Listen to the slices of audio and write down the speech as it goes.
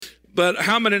But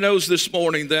how many knows this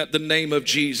morning that the name of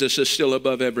Jesus is still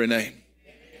above every name?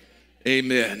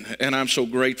 Amen. And I'm so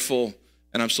grateful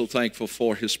and I'm so thankful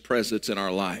for his presence in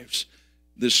our lives.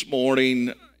 This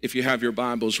morning, if you have your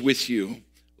Bibles with you,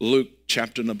 Luke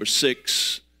chapter number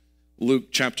 6. Luke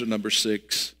chapter number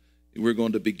 6. We're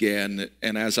going to begin.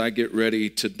 And as I get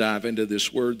ready to dive into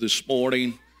this word this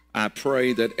morning, I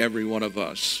pray that every one of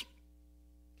us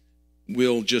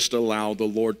will just allow the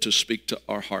Lord to speak to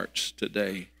our hearts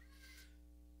today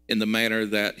in the manner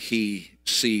that he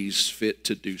sees fit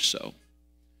to do so.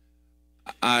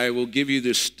 I will give you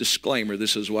this disclaimer.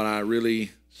 This is what I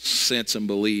really sense and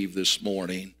believe this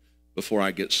morning before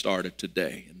I get started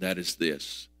today, and that is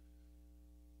this.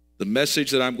 The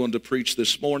message that I'm going to preach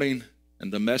this morning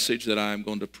and the message that I'm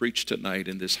going to preach tonight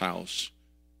in this house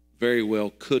very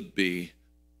well could be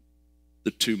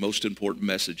the two most important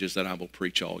messages that I will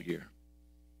preach all year.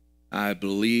 I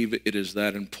believe it is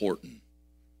that important.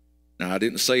 Now, I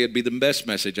didn't say it'd be the best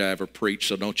message I ever preached,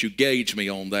 so don't you gauge me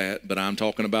on that, but I'm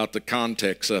talking about the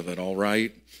context of it, all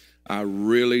right? I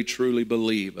really, truly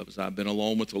believe, as I've been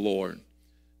alone with the Lord,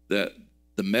 that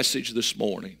the message this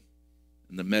morning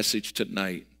and the message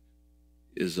tonight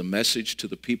is a message to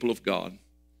the people of God,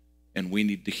 and we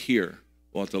need to hear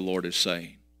what the Lord is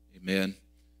saying. Amen.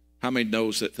 How many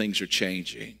knows that things are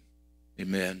changing?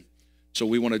 Amen. So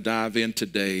we want to dive in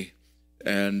today.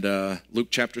 And Luke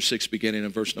chapter 6, beginning in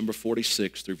verse number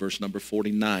 46 through verse number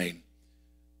 49.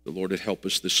 The Lord would help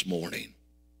us this morning.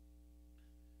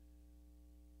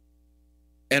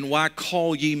 And why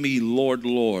call ye me Lord,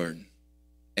 Lord,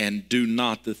 and do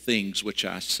not the things which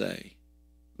I say?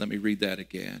 Let me read that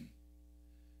again.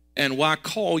 And why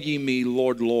call ye me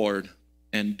Lord, Lord,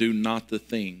 and do not the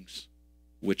things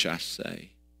which I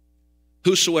say?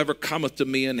 Whosoever cometh to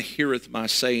me and heareth my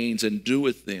sayings and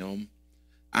doeth them,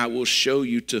 I will show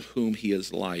you to whom he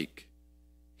is like.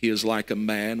 He is like a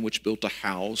man which built a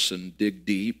house and digged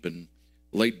deep and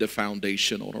laid the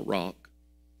foundation on a rock.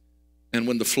 And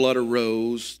when the flood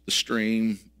arose, the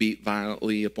stream beat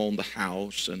violently upon the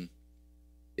house, and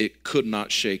it could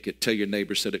not shake it. Tell your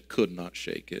neighbor, said it could not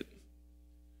shake it.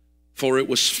 For it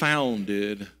was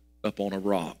founded upon a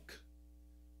rock.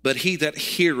 But he that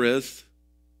heareth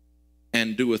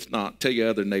and doeth not, tell your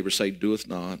other neighbor, say, doeth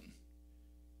not.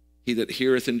 He that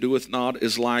heareth and doeth not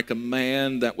is like a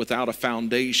man that without a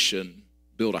foundation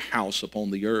built a house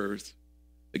upon the earth,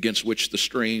 against which the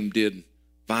stream did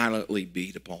violently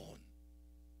beat upon.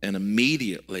 And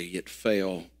immediately it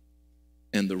fell,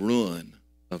 and the ruin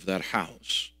of that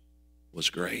house was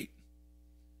great.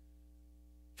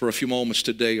 For a few moments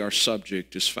today, our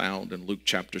subject is found in Luke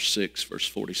chapter 6, verse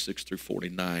 46 through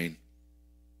 49.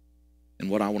 And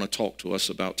what I want to talk to us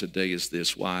about today is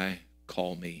this: why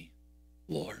call me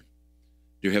Lord?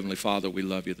 Dear Heavenly Father, we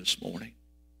love you this morning.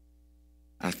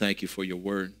 I thank you for your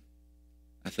word.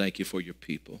 I thank you for your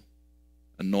people.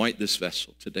 Anoint this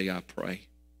vessel today, I pray,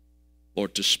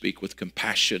 Lord, to speak with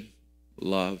compassion,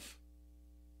 love,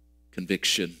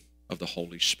 conviction of the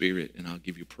Holy Spirit, and I'll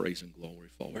give you praise and glory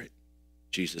for it.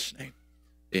 In Jesus' name,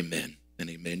 amen and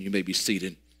amen. You may be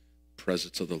seated in the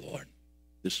presence of the Lord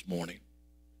this morning.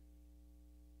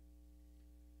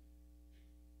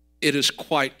 It is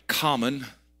quite common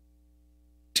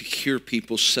to hear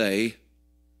people say,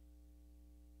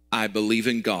 I believe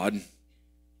in God,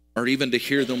 or even to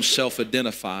hear them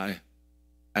self-identify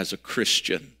as a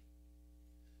Christian.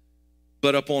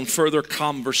 But upon further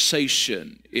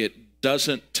conversation, it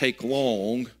doesn't take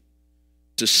long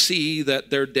to see that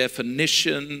their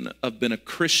definition of being a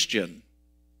Christian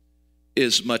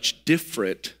is much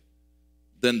different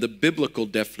than the biblical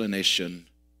definition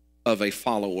of a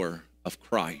follower of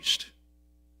Christ.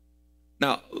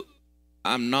 Now,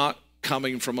 I'm not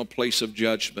coming from a place of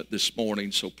judgment this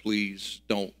morning, so please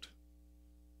don't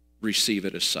receive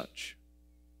it as such.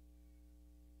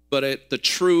 But at the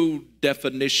true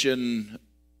definition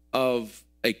of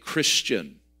a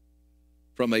Christian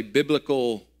from a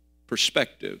biblical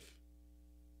perspective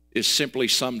is simply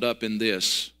summed up in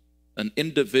this: an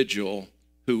individual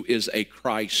who is a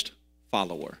Christ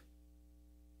follower.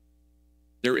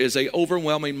 There is an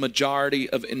overwhelming majority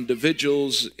of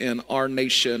individuals in our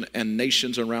nation and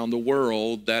nations around the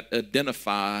world that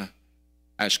identify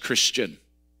as Christian,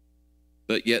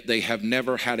 but yet they have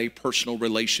never had a personal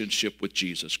relationship with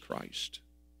Jesus Christ.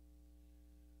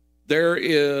 There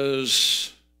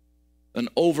is an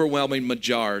overwhelming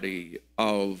majority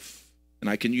of, and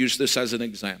I can use this as an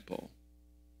example.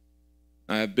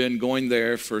 I have been going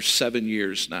there for 7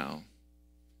 years now.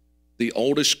 The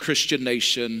oldest Christian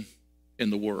nation in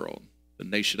the world, the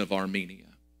nation of Armenia.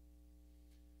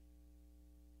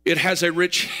 It has a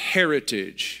rich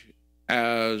heritage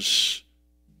as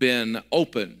been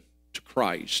open to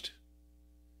Christ.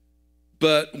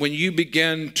 But when you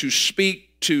begin to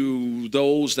speak to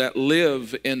those that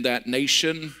live in that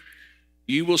nation,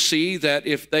 you will see that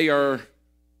if they are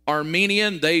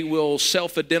Armenian, they will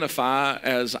self-identify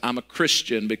as I'm a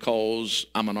Christian because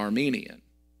I'm an Armenian.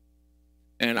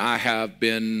 And I have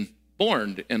been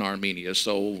born in Armenia,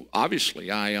 so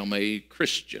obviously I am a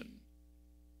Christian.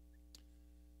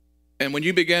 And when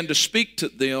you begin to speak to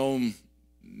them,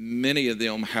 many of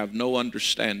them have no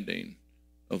understanding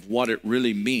of what it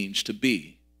really means to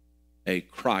be a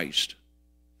Christ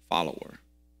follower.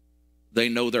 They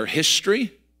know their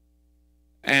history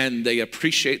and they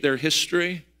appreciate their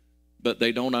history, but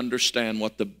they don't understand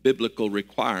what the biblical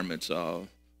requirements are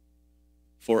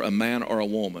for a man or a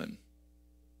woman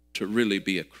to really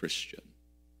be a Christian.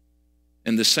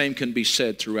 And the same can be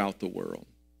said throughout the world.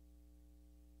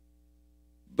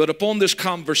 But upon this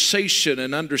conversation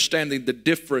and understanding the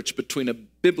difference between a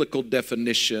biblical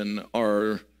definition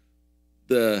or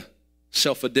the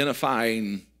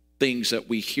self-identifying things that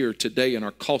we hear today in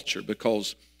our culture,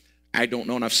 because I don't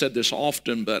know, and I've said this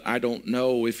often, but I don't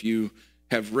know if you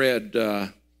have read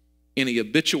any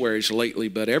obituaries lately,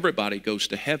 but everybody goes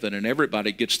to heaven and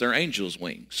everybody gets their angel's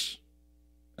wings.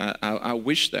 I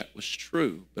wish that was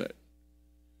true, but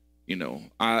you know,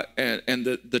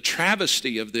 the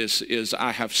travesty of this is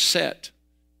I have sat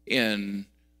in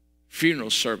funeral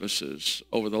services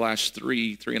over the last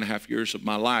three and a half years of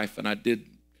my life, and I did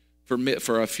for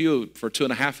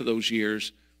 2.5 of those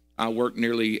years, I worked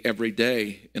nearly every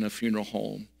day in a funeral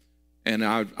home, and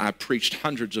I preached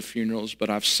hundreds of funerals, but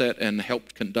I've sat and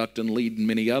helped conduct and lead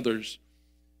many others.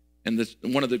 And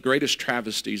one of the greatest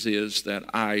travesties is that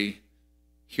I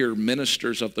hear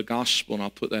ministers of the gospel, and I'll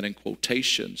put that in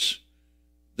quotations,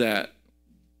 that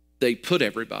they put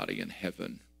everybody in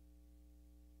heaven.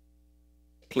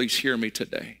 Please hear me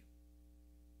today.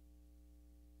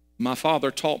 My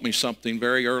father taught me something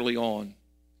very early on.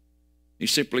 He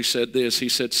simply said this. He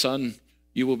said, son,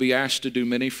 you will be asked to do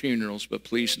many funerals, but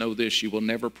please know this, you will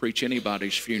never preach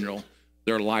anybody's funeral.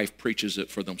 Their life preaches it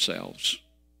for themselves.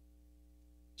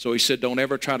 So he said, don't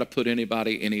ever try to put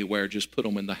anybody anywhere. Just put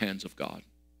them in the hands of God.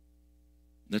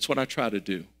 That's what I try to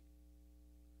do.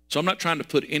 So I'm not trying to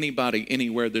put anybody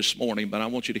anywhere this morning, but I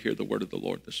want you to hear the word of the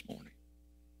Lord this morning.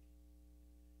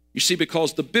 You see,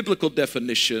 because the biblical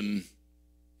definition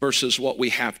versus what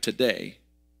we have today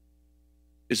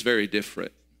is very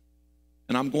different.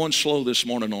 And I'm going slow this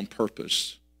morning on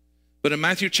purpose. But in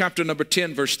Matthew chapter number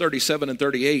 10, verse 37 and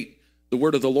 38, the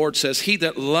word of the Lord says, he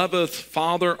that loveth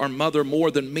father or mother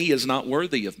more than me is not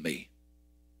worthy of me.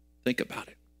 Think about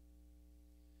it.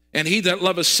 And he that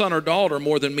loveth son or daughter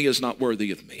more than me is not worthy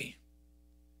of me.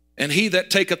 And he that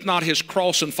taketh not his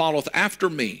cross and followeth after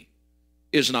me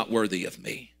is not worthy of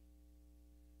me.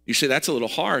 You see, that's a little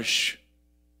harsh.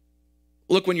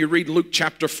 Look, when you read Luke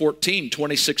chapter 14,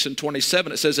 26 and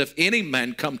 27, it says, if any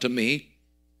man come to me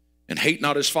and hate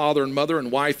not his father and mother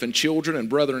and wife and children and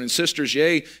brethren and sisters,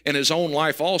 yea, and his own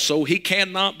life also, he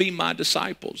cannot be my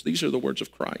disciples. These are the words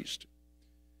of Christ.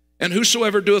 And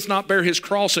whosoever doeth not bear his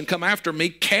cross and come after me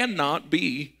cannot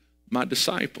be my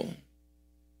disciple.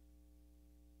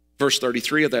 Verse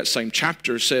 33 of that same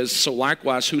chapter says, so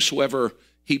likewise whosoever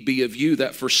he be of you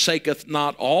that forsaketh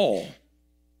not all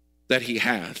that he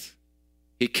hath,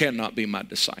 he cannot be my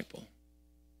disciple.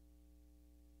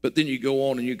 But then you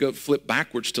go on and you go flip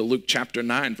backwards to Luke chapter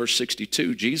 9, verse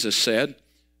 62. Jesus said,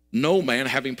 no man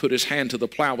having put his hand to the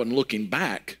plow and looking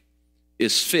back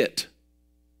is fit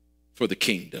for the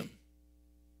kingdom.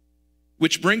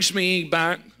 Which brings me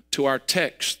back to our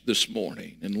text this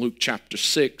morning in Luke chapter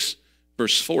 6,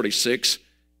 verse 46.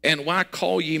 And why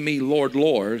call ye me Lord,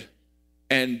 Lord,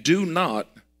 and do not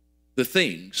the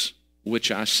things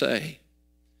which I say?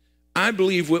 I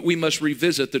believe we must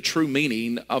revisit the true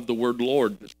meaning of the word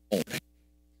Lord this morning.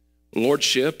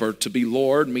 Lordship, or to be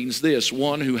Lord, means this: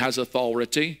 one who has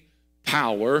authority,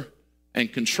 power,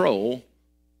 and control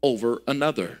over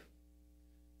another.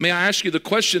 May I ask you the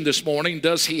question this morning,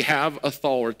 does he have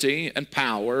authority and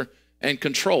power and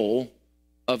control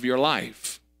of your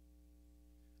life?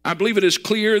 I believe it is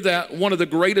clear that one of the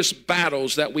greatest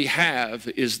battles that we have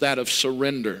is that of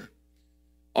surrender.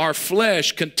 Our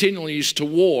flesh continues to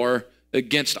war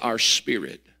against our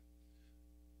spirit.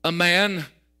 A man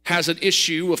has an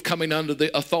issue of coming under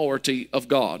the authority of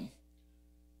God.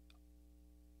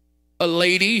 A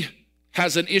lady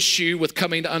has an issue with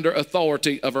coming under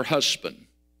authority of her husband.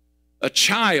 A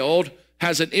child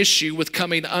has an issue with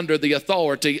coming under the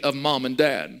authority of mom and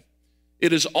dad.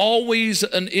 It is always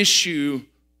an issue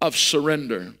of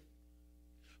surrender.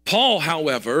 Paul,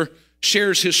 however,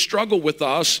 shares his struggle with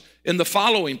us in the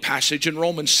following passage in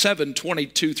Romans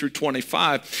 7:22 through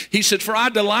 25. He said, "For I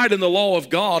delight in the law of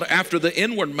God after the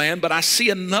inward man, but I see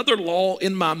another law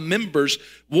in my members,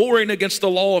 warring against the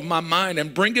law of my mind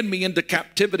and bringing me into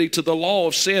captivity to the law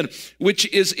of sin, which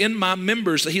is in my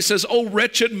members." He says, "O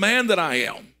wretched man that I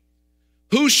am,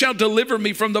 who shall deliver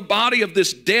me from the body of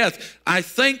this death? I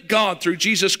thank God through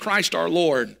Jesus Christ our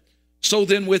Lord. So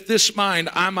then with this mind,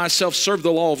 I myself serve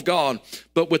the law of God,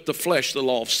 but with the flesh, the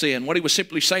law of sin." What he was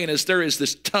simply saying is there is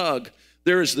this tug,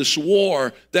 there is this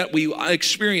war that we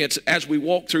experience as we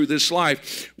walk through this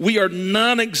life. We are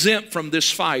non-exempt from this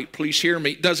fight. Please hear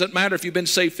me. It doesn't matter if you've been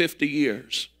saved 50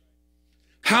 years.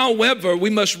 However,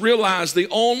 we must realize the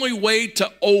only way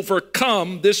to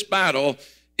overcome this battle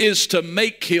is to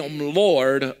make him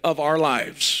Lord of our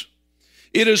lives.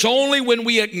 It is only when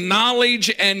we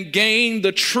acknowledge and gain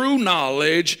the true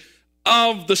knowledge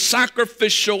of the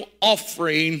sacrificial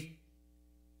offering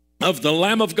of the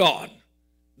Lamb of God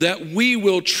that we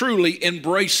will truly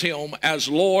embrace him as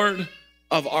Lord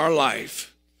of our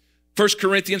life. 1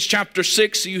 Corinthians chapter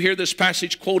 6, you hear this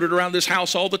passage quoted around this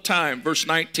house all the time, verse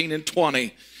 19 and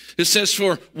 20. It says,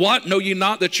 "For what? Know ye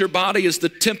not that your body is the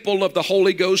temple of the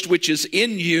Holy Ghost, which is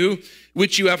in you,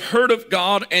 which you have heard of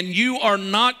God, and you are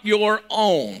not your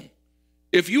own?"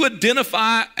 If you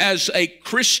identify as a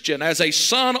Christian, as a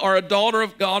son or a daughter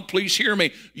of God, please hear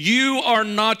me. You are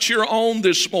not your own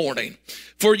this morning,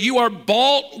 for you are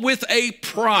bought with a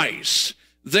price.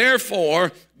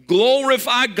 Therefore,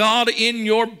 glorify God in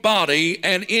your body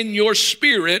and in your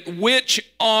spirit, which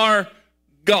are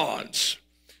God's.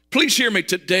 Please hear me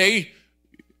today.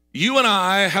 You and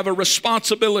I have a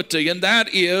responsibility, and that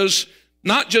is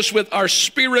not just with our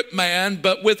spirit man,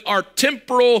 but with our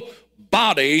temporal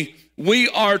body, we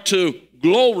are to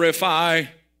glorify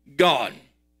God.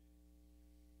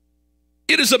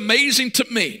 It is amazing to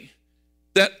me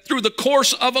that through the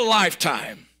course of a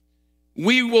lifetime,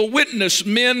 we will witness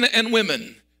men and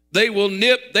women. They will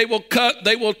nip, they will cut,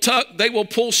 they will tuck, they will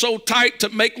pull so tight to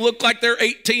make look like they're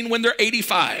 18 when they're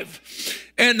 85.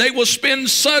 And they will spend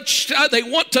they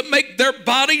want to make their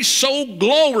body so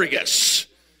glorious.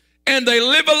 And they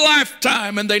live a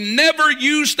lifetime and they never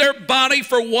use their body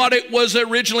for what it was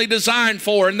originally designed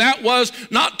for. And that was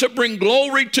not to bring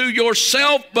glory to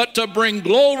yourself, but to bring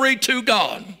glory to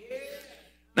God.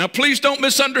 Now, please don't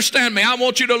misunderstand me. I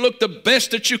want you to look the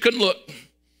best that you can look.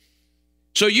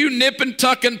 So you nip and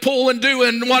tuck and pull and do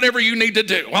and whatever you need to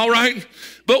do, all right?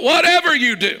 But whatever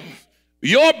you do,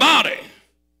 your body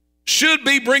should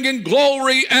be bringing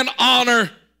glory and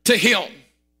honor to him.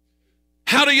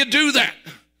 How do you do that?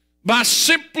 By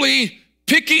simply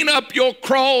picking up your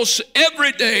cross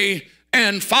every day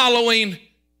and following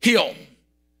him.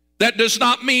 That does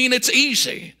not mean it's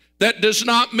easy. That does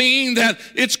not mean that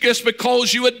it's just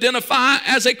because you identify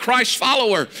as a Christ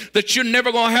follower that you're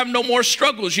never going to have no more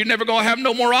struggles. You're never going to have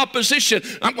no more opposition.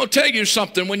 I'm going to tell you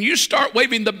something. When you start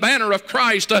waving the banner of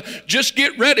Christ, just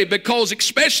get ready, because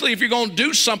especially if you're going to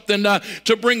do something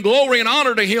to bring glory and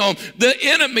honor to him, the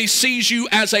enemy sees you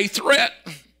as a threat.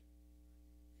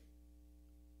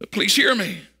 But please hear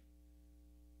me.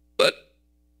 But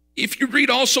if you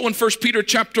read also in 1 Peter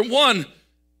chapter 1,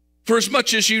 "For as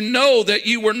much as you know that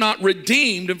you were not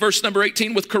redeemed," in verse number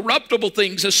 18, "with corruptible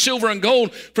things as silver and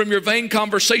gold from your vain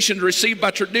conversation received by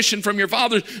tradition from your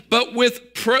fathers, but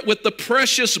with the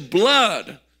precious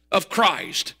blood of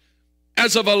Christ,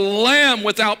 as of a lamb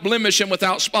without blemish and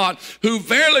without spot, who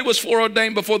verily was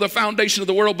foreordained before the foundation of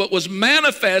the world, but was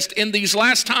manifest in these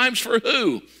last times." For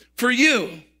who? For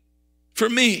you, for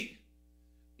me.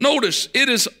 Notice, it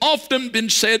has often been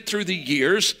said through the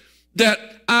years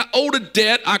that I owed a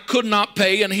debt I could not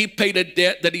pay, and he paid a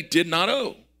debt that he did not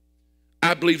owe.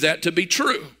 I believe that to be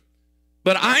true.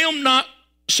 But I am not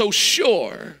so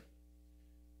sure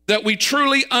that we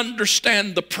truly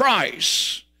understand the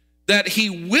price that he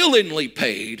willingly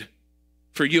paid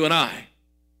for you and I.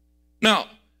 Now,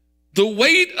 the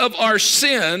weight of our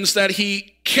sins that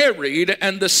he carried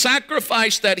and the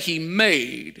sacrifice that he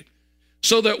made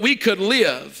so that we could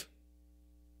live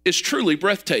is truly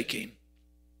breathtaking.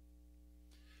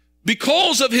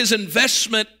 Because of his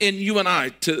investment in you and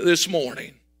I this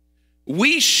morning,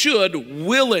 we should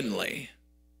willingly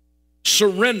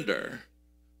surrender,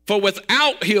 for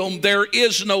without him there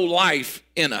is no life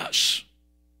in us.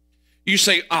 You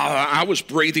say, I was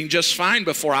breathing just fine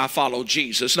before I followed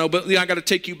Jesus. No, but I got to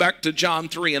take you back to John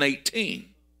 3 and 18.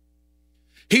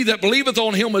 "He that believeth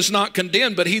on him is not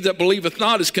condemned, but he that believeth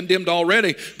not is condemned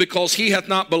already, because he hath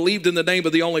not believed in the name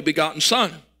of the only begotten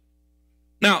Son."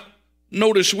 Now,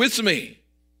 notice with me,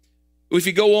 If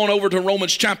you go on over to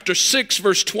Romans chapter 6,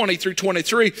 verse 20 through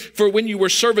 23, for when you were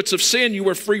servants of sin, you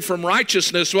were free from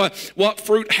righteousness. What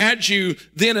fruit had you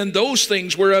then in those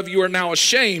things whereof you are now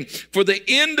ashamed? For the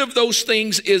end of those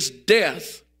things is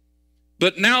death.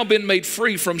 But now been made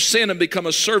free from sin and become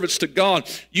a servants to God,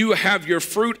 you have your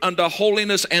fruit unto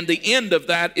holiness, and the end of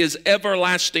that is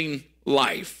everlasting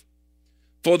life.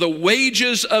 For the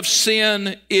wages of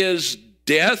sin is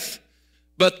death,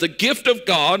 but the gift of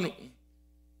God,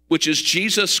 which is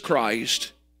Jesus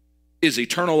Christ, is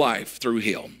eternal life through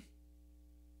him.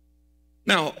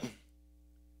 Now,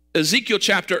 Ezekiel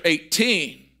chapter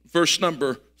 18, verse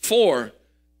number 4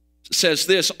 says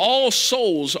this, all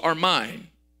souls are mine.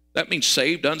 That means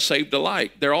saved, unsaved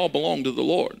alike. They all belong to the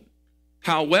Lord.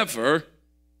 However,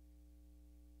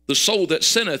 the soul that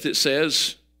sinneth, it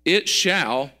says, it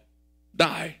shall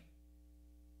die.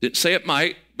 Didn't say it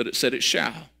might, but it said it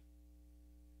shall.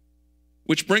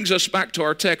 Which brings us back to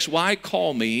our text, why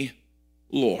call me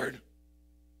Lord?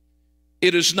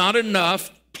 It is not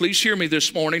enough, please hear me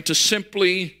this morning, to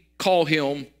simply call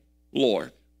him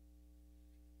Lord.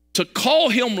 To call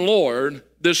him Lord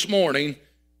this morning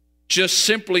just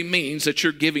simply means that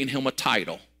you're giving him a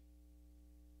title.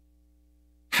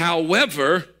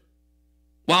 However,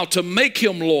 while to make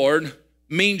him Lord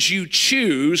means you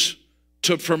choose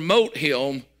to promote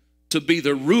him to be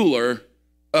the ruler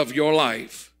of your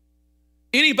life.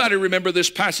 Anybody remember this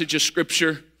passage of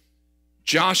scripture?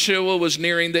 Joshua was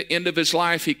nearing the end of his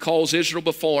life. He calls Israel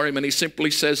before him and he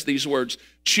simply says these words,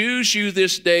 choose you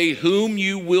this day whom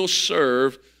you will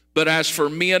serve, but as for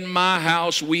me and my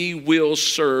house, we will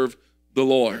serve the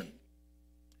Lord.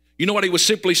 You know what he was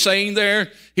simply saying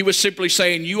there? He was simply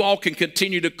saying, you all can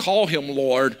continue to call him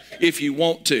Lord if you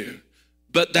want to,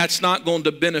 but that's not going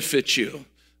to benefit you.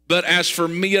 But as for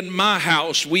me and my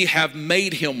house, we have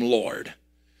made him Lord.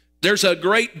 There's a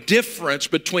great difference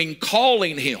between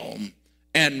calling him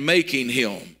and making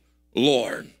him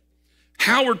Lord.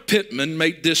 Howard Pittman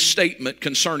made this statement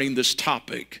concerning this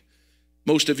topic.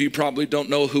 Most of you probably don't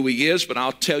know who he is, but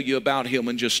I'll tell you about him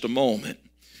in just a moment.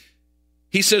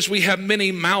 He says, we have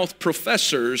many mouth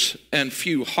professors and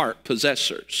few heart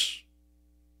possessors.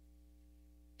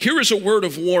 Here is a word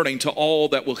of warning to all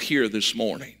that will hear this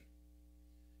morning.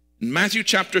 In Matthew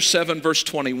chapter 7, verse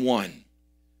 21,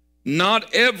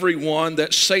 not everyone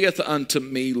that saith unto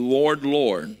me, Lord,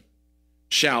 Lord,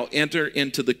 shall enter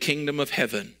into the kingdom of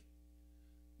heaven,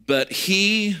 but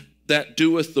he that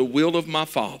doeth the will of my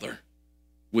Father,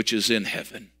 which is in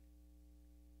heaven.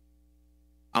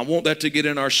 I want that to get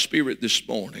in our spirit this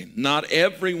morning. Not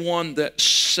everyone that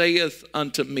saith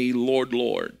unto me, Lord,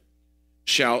 Lord,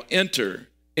 shall enter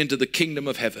into the kingdom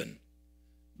of heaven,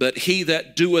 but he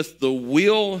that doeth the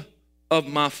will of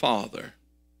my Father,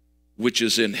 which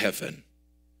is in heaven.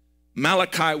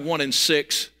 Malachi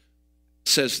 1:6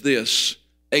 says this,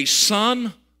 a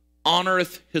son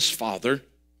honoreth his father,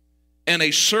 and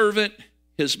a servant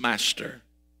his master.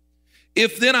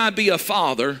 If then I be a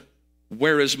father,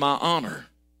 where is my honor?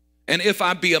 And if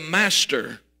I be a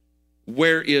master,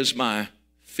 where is my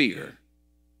fear?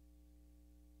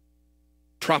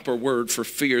 Proper word for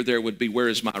fear there would be, where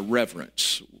is my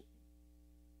reverence?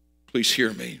 Please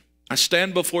hear me. I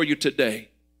stand before you today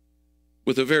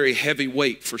with a very heavy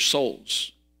weight for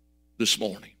souls this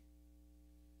morning.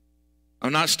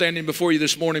 I'm not standing before you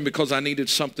this morning because I needed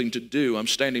something to do. I'm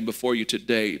standing before you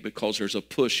today because there's a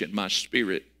push in my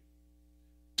spirit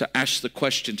to ask the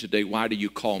question today, why do you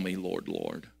call me Lord,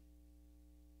 Lord?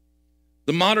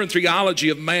 The modern theology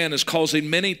of man is causing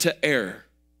many to err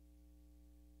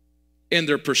in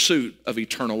their pursuit of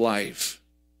eternal life.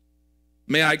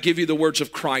 May I give you the words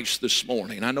of Christ this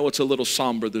morning? I know it's a little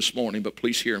somber this morning, but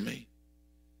please hear me.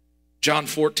 John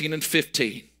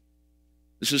 14:15.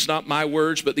 This is not my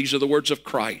words, but these are the words of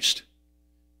Christ.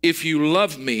 If you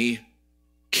love me,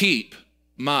 keep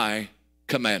my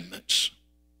commandments.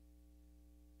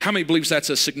 How many believes that's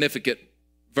a significant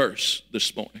verse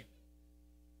this morning?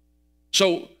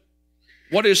 So,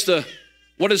 what is the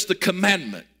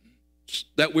commandment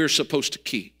that we're supposed to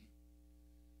keep?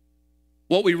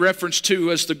 What we reference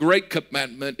to as the great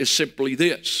commandment is simply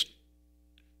this,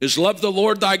 is love the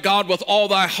Lord thy God with all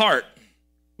thy heart,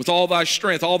 with all thy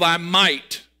strength, all thy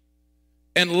might,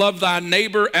 and love thy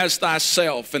neighbor as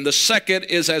thyself. And the second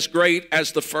is as great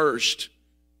as the first.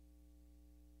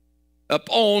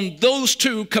 Upon those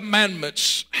two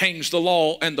commandments hangs the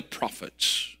law and the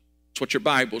prophets. That's what your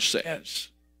Bible says.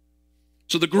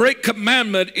 So the great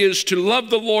commandment is to love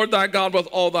the Lord thy God with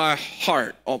all thy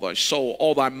heart, all thy soul,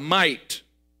 all thy might.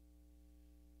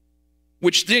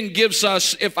 which then gives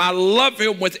us, if I love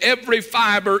him with every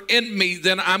fiber in me,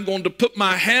 then I'm going to put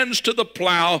my hands to the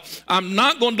plow. I'm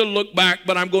not going to look back,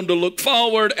 but I'm going to look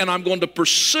forward, and I'm going to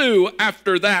pursue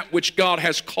after that which God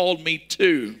has called me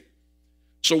to.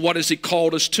 So what has he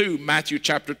called us to? Matthew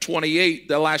chapter 28,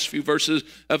 the last few verses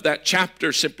of that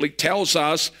chapter simply tells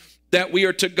us that we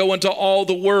are to go into all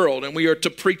the world and we are to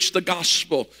preach the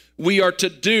gospel. We are to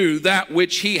do that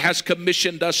which he has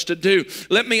commissioned us to do.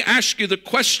 Let me ask you the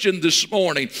question this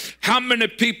morning. How many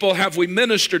people have we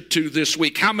ministered to this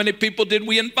week? How many people did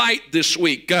we invite this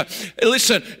week?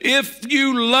 Listen, if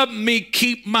you love me,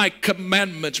 keep my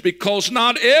commandments, because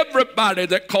not everybody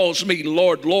that calls me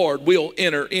Lord, Lord will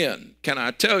enter in. Can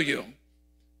I tell you?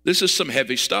 This is some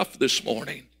heavy stuff this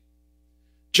morning.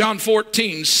 John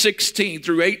 14, 16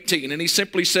 through 18, and he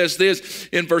simply says this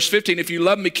in verse 15, if you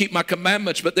love me, keep my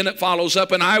commandments, but then it follows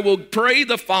up, and I will pray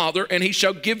the Father, and he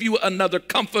shall give you another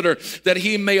comforter, that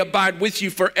he may abide with you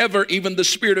forever, even the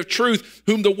Spirit of truth,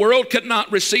 whom the world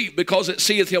cannot receive, because it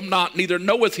seeth him not, neither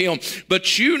knoweth him,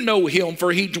 but you know him,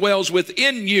 for he dwells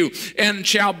within you, and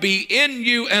shall be in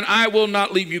you, and I will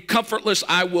not leave you comfortless,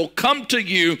 I will come to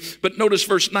you. But notice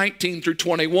verse 19 through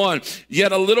 21,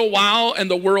 yet a little while,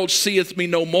 and the world seeth me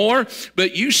no more,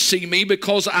 but you see me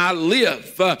because I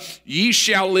live. Ye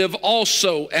shall live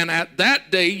also, and at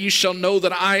that day ye shall know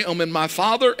that I am in my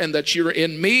Father, and that you are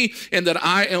in me, and that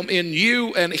I am in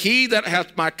you. And he that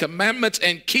hath my commandments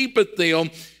and keepeth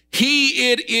them,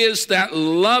 he it is that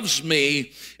loves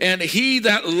me, and he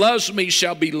that loves me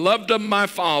shall be loved of my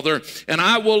Father, and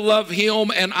I will love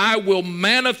him, and I will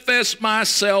manifest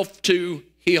myself to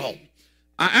him.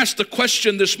 I asked the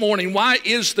question this morning, why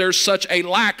is there such a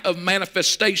lack of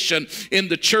manifestation in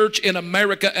the church in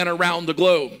America and around the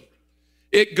globe?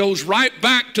 It goes right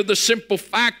back to the simple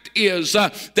fact is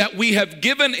that we have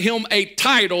given him a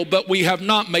title, but we have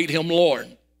not made him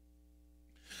Lord.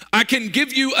 I can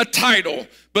give you a title,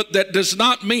 but that does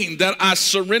not mean that I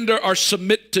surrender or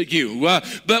submit to you.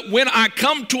 But when I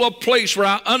come to a place where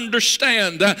I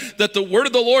understand that the word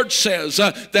of the Lord says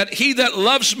that he that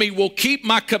loves me will keep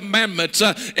my commandments,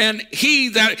 and he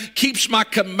that keeps my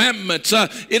commandments,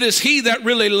 it is he that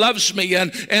really loves me.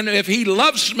 And if he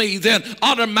loves me, then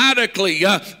automatically,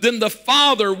 then the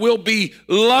Father will be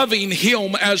loving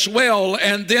him as well.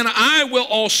 And then I will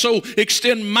also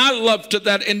extend my love to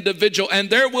that individual, and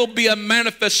there will be a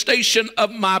manifestation of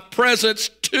my presence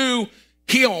to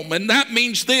him. And that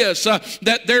means this,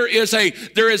 that there is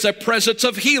a presence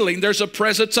of healing, there's a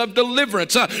presence of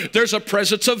deliverance, there's a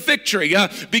presence of victory,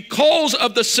 because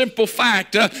of the simple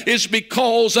fact is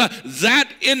because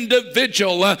that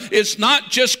individual is not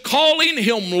just calling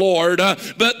him Lord,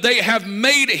 but they have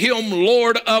made him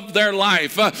Lord of their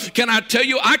life. Can I tell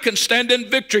you, I can stand in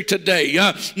victory today,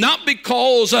 not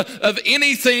because of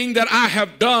anything that I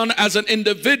have done as an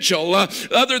individual,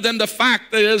 other than the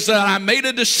fact is that I made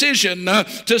a decision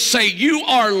to say, you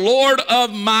are Lord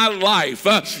of my life.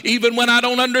 Even when I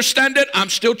don't understand it, I'm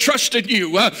still trusting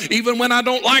you. Even when I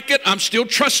don't like it, I'm still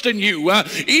trusting you.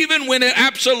 Even when it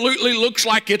absolutely looks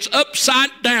like it's upside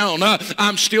down,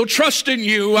 I'm still trusting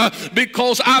you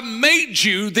because I made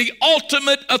you the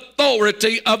ultimate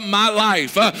authority of my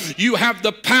life. You have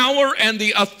the power and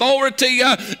the authority,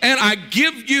 and I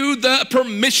give you the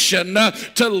permission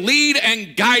to lead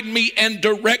and guide me and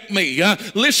direct me.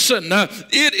 Listen,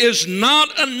 it is not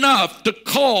enough to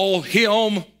call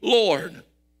him Lord.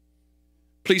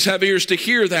 Please have ears to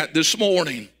hear that this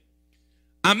morning.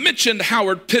 I mentioned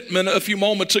Howard Pittman a few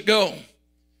moments ago.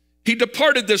 He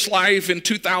departed this life in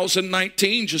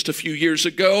 2019, just a few years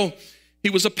ago. He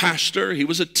was a pastor, he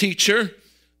was a teacher,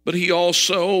 but he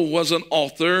also was an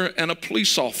author and a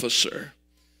police officer.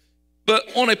 But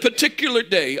on a particular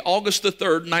day, August the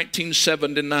 3rd,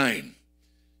 1979,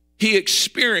 he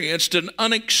experienced an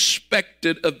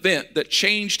unexpected event that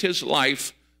changed his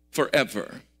life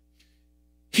forever.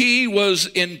 He was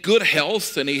in good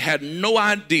health, and he had no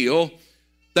idea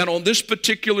that on this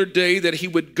particular day that he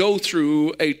would go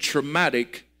through a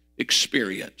traumatic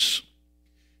experience.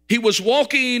 He was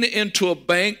walking into a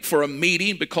bank for a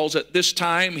meeting because at this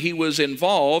time he was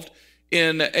involved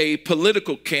in a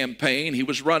political campaign. He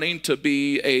was running to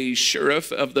be a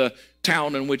sheriff of the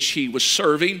town in which he was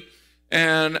serving.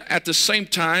 And at the same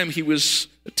time, he was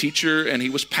a teacher and he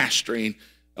was pastoring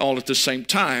all at the same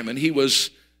time. And he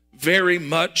was very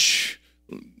much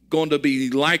going to be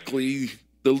likely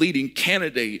the leading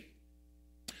candidate.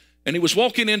 And he was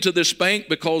walking into this bank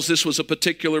because this was a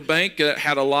particular bank that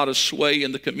had a lot of sway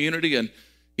in the community. And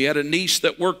he had a niece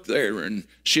that worked there, and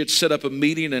she had set up a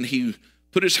meeting, and he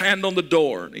put his hand on the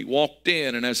door and he walked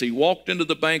in. And as he walked into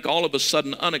the bank, all of a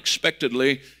sudden,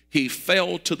 unexpectedly, he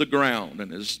fell to the ground,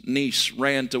 and his niece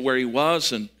ran to where he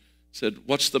was and said,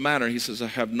 "What's the matter?" He says, "I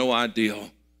have no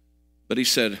idea." But he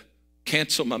said,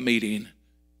 "Cancel my meeting."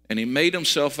 And he made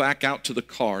himself back out to the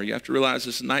car. You have to realize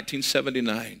this is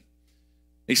 1979.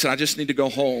 He said, "I just need to go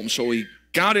home." So he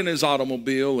got in his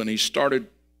automobile and he started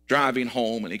driving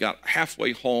home, and he got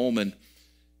halfway home and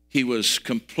he was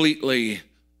completely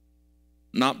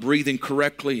not breathing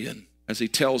correctly, and as he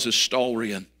tells his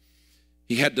story, and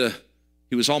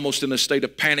he was almost in a state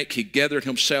of panic. He gathered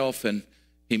himself and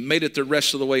he made it the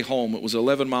rest of the way home. It was an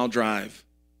 11-mile drive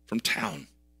from town.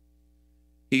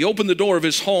 He opened the door of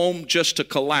his home just to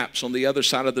collapse on the other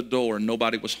side of the door, and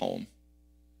nobody was home.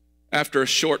 After a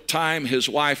short time, his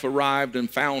wife arrived and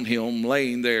found him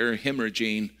laying there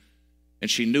hemorrhaging, and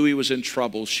she knew he was in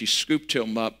trouble. She scooped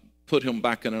him up, put him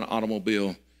back in an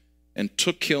automobile, and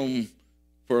took him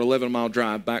for an 11-mile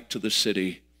drive back to the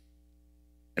city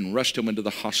and rushed him into the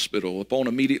hospital. Upon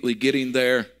immediately getting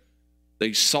there,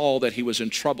 they saw that he was in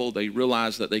trouble. They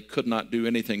realized that they could not do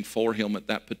anything for him at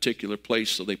that particular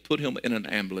place, so they put him in an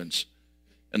ambulance,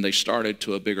 and they started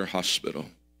to a bigger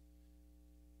hospital.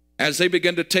 As they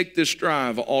began to take this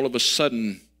drive, all of a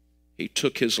sudden, he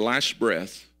took his last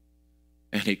breath,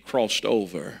 and he crossed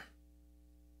over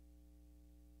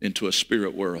into a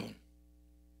spirit world.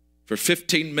 For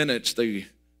 15 minutes, they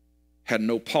had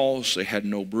no pulse, they had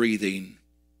no breathing.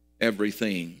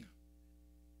 Everything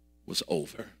was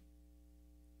over.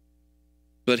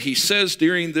 But he says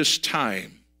during this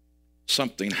time,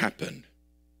 something happened.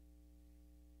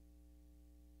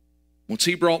 Once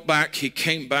he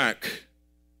came back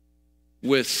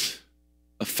with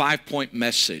a 5-point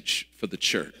message for the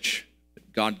church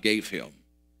that God gave him.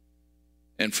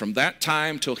 And from that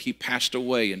time till he passed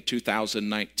away in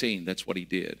 2019, that's what he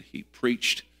did. He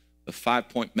preached a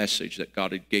 5-point message that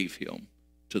God had gave him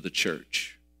to the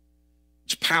church.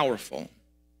 It's powerful.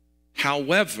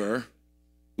 However,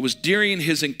 it was during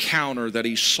his encounter that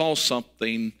he saw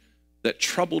something that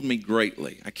troubled me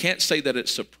greatly. I can't say that it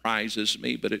surprises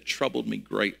me, but it troubled me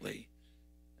greatly.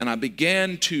 And I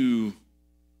began to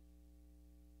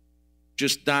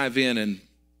just dive in and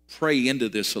pray into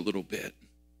this a little bit.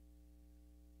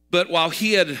 But while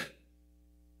he had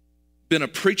been a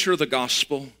preacher of the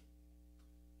gospel,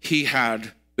 he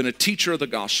had been a teacher of the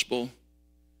gospel,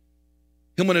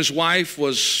 him and his wife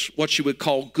was what you would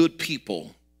call good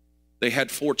people. They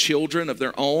had 4 children of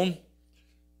their own,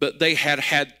 but they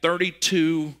had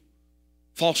 32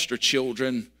 foster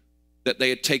children that they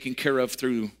had taken care of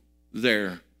through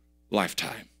their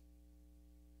lifetime.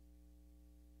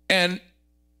 And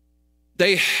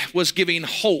they was giving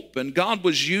hope, and God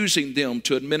was using them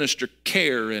to administer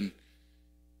care. And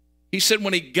he said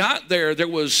when he got there, there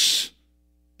was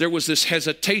this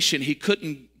hesitation. He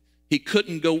couldn't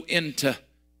go into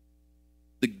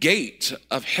the gate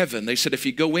of heaven. They said, if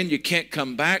you go in, you can't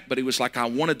come back. But he was like, I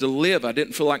wanted to live. I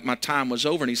didn't feel like my time was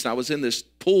over. And he said, I was in this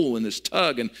pool, in this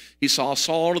tug, and I saw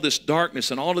all of this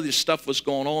darkness and all of this stuff was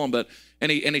going on.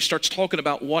 And he starts talking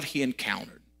about what he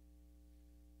encountered.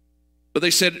 But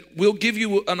they said, we'll give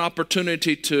you an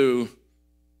opportunity to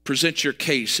present your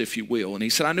case, if you will. And he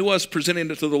said, I knew I was presenting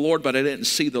it to the Lord, but I didn't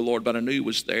see the Lord, but I knew he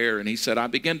was there. And he said, I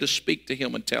began to speak to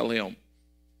him and tell him,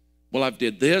 well, I've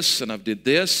did this, and I've did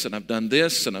this, and I've done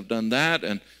this, and I've done that,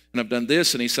 and I've done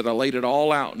this. And he said, I laid it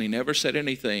all out, and he never said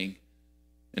anything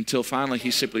until finally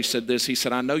he simply said this. He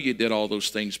said, I know you did all those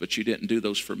things, but you didn't do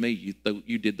those for me.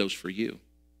 You did those for you.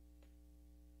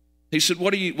 He said,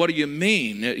 what do you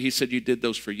mean? He said, you did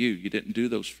those for you. You didn't do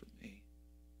those for me.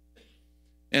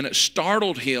 And it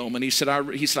startled him, and he said,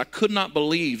 I could not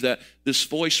believe that this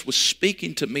voice was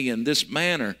speaking to me in this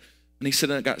manner. And he said,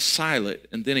 and I got silent,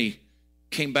 and then he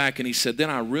came back and he said, then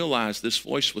I realized this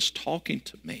voice was talking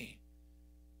to me.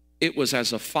 It was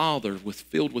as a father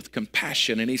filled with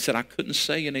compassion. And he said, I couldn't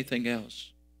say anything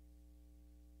else.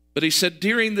 But he said,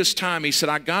 during this time, he said,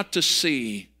 I got to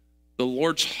see the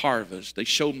Lord's harvest. They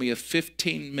showed me a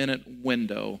 15-minute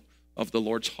window of the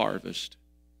Lord's harvest.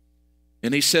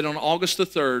 And he said on August the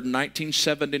 3rd,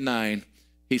 1979,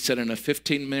 he said in a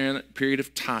 15-minute period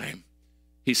of time,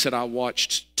 he said, I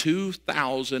watched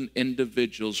 2,000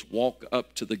 individuals walk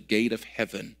up to the gate of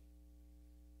heaven.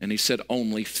 And he said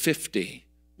only 50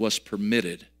 was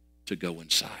permitted to go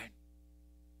inside.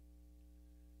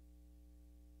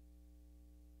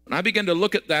 When I began to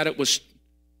look at that, it was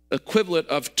equivalent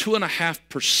of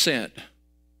 2.5%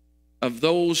 of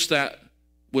those that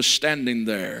was standing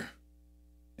there.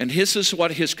 And this is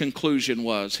what his conclusion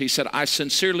was. He said, I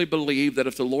sincerely believe that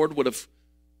if the Lord would have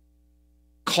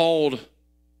called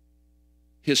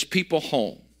his people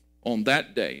home on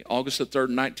that day, August the 3rd,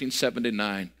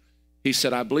 1979, He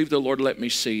said, I believe the Lord let me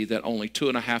see that only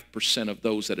 2.5% of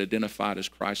those that identified as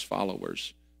Christ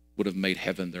followers would have made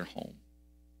heaven their home.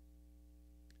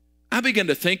 I began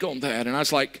to think on that, and I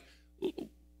was like,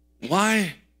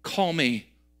 why call me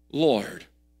Lord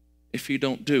if you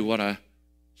don't do what I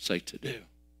say to do?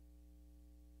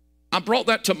 I brought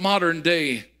that to modern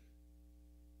day.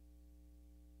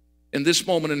 In this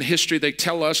moment in history, they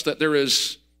tell us that there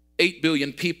is 8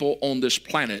 billion people on this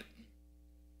planet.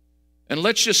 And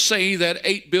let's just say that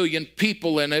 8 billion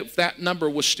people, and if that number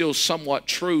was still somewhat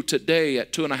true today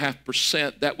at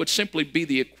 2.5%, that would simply be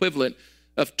the equivalent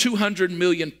of 200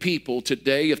 million people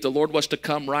today. If the Lord was to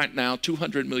come right now,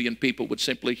 200 million people would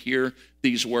simply hear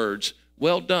these words,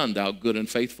 well done, thou good and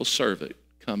faithful servant,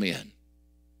 come in.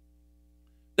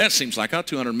 That seems like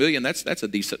 200 million, that's a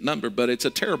decent number, but it's a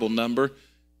terrible number.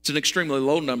 It's an extremely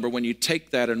low number when you take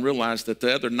that and realize that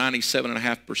the other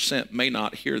 97.5% may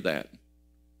not hear that.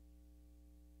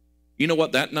 You know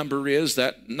what that number is?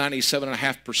 That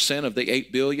 97.5% of the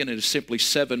 8 billion is simply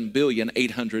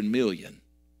 7,800,000,000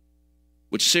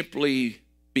 would simply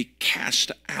be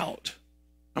cast out.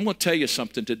 I'm going to tell you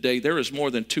something today. There is more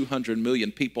than 200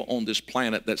 million people on this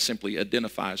planet that simply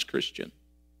identify as Christian.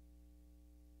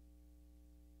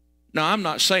 Now, I'm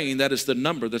not saying that is the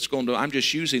number that's going to, I'm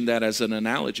just using that as an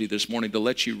analogy this morning to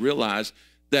let you realize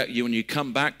that when you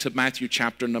come back to Matthew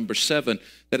chapter number 7,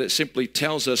 that it simply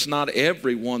tells us not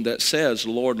everyone that says,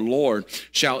 Lord, Lord,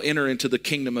 shall enter into the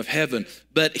kingdom of heaven,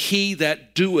 but he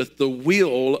that doeth the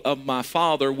will of my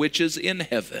Father which is in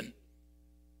heaven.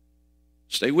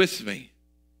 Stay with me.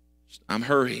 I'm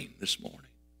hurrying this morning.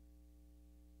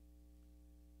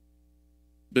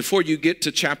 Before you get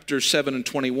to chapter 7 and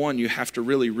 21, you have to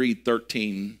really read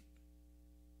 13,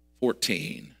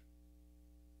 14.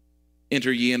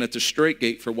 Enter ye in at the strait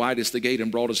gate, for wide is the gate, and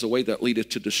broad is the way that leadeth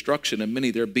to destruction, and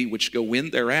many there be which go in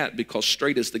thereat, because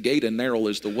strait is the gate, and narrow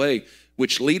is the way,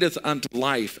 which leadeth unto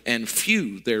life, and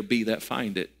few there be that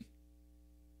find it.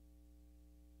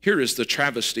 Here is the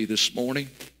travesty this morning.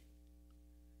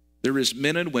 There is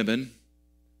men and women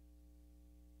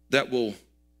that will,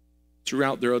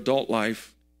 throughout their adult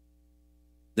life,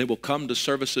 they will come to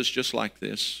services just like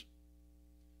this.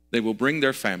 They will bring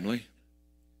their family.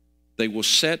 They will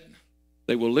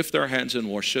lift their hands in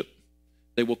worship.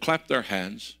 They will clap their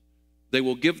hands. They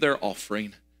will give their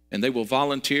offering, and they will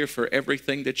volunteer for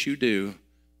everything that you do,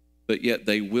 but yet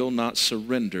they will not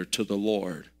surrender to the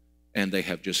Lord, and they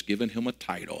have just given him a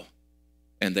title,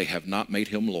 and they have not made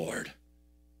him Lord,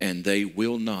 and they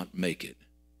will not make it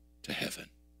to heaven.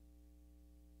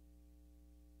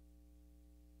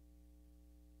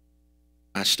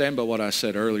 I stand by what I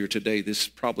said earlier today. This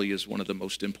probably is one of the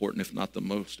most important, if not the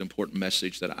most important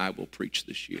message that I will preach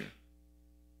this year.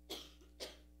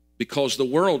 Because the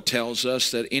world tells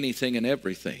us that anything and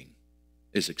everything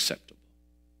is acceptable.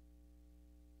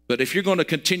 But if you're going to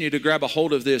continue to grab a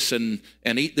hold of this and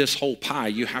eat this whole pie,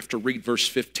 you have to read verse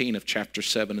 15 of chapter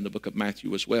 7 in the book of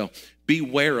Matthew as well.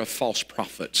 Beware of false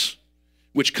prophets,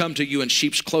 which come to you in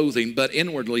sheep's clothing, but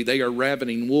inwardly they are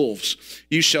ravening wolves.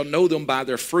 You shall know them by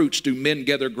their fruits. Do men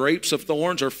gather grapes of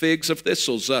thorns or figs of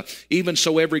thistles? Even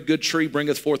so every good tree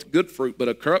bringeth forth good fruit, but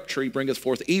a corrupt tree bringeth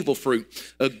forth evil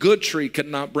fruit. A good tree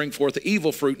cannot bring forth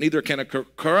evil fruit, neither can a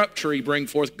corrupt tree bring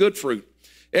forth good fruit.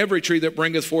 Every tree that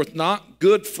bringeth forth not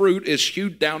good fruit is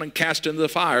hewed down and cast into the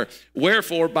fire.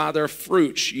 Wherefore by their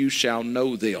fruits you shall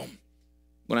know them.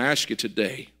 I'm going to ask you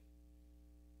today,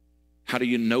 how do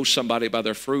you know somebody by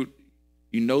their fruit?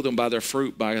 You know them by their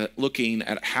fruit by looking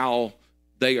at how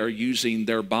they are using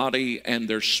their body and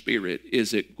their spirit.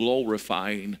 Is it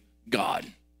glorifying God?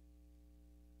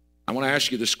 I want to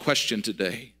ask you this question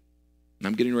today, and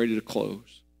I'm getting ready to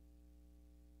close.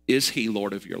 Is he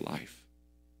Lord of your life?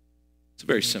 It's a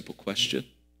very simple question.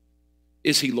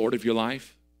 Is he Lord of your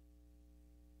life?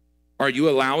 Are you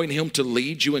allowing him to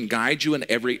lead you and guide you in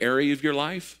every area of your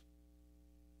life?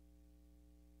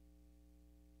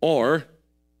 Or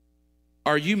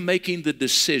are you making the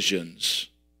decisions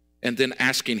and then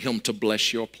asking him to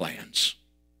bless your plans?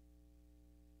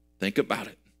 Think about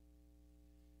it.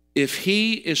 If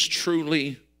he is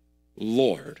truly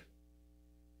Lord,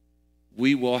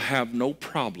 we will have no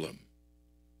problem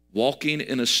walking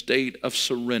in a state of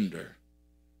surrender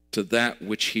to that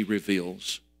which he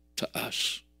reveals to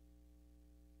us.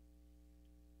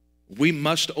 We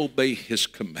must obey his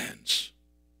commands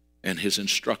and his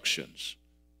instructions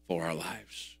for our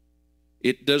lives.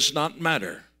 It does not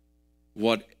matter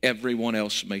what everyone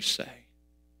else may say.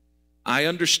 I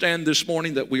understand this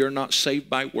morning that we are not saved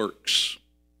by works.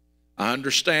 I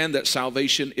understand that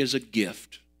salvation is a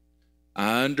gift.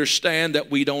 I understand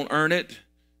that we don't earn it.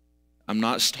 I'm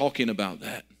not talking about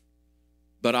that.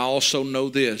 But I also know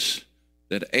this,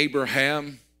 that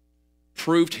Abraham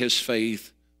proved his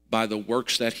faith by the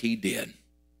works that he did.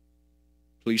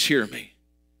 Please hear me.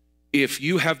 If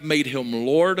you have made him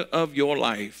Lord of your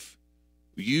life,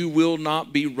 you will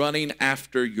not be running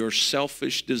after your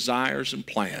selfish desires and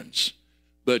plans,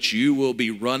 but you will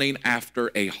be running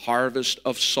after a harvest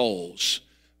of souls,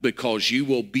 because you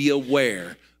will be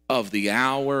aware of the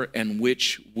hour in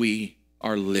which we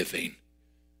are living.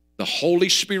 The Holy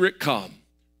Spirit come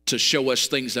to show us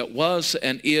things that was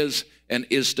and is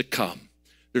to come.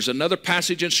 There's another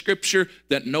passage in Scripture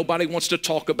that nobody wants to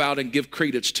talk about and give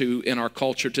credence to in our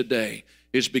culture today,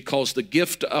 is because the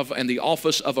gift of and the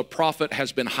office of a prophet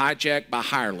has been hijacked by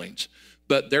hirelings.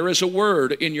 But there is a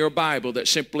word in your Bible that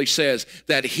simply says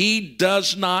that he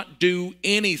does not do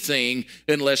anything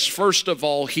unless, first of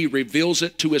all, he reveals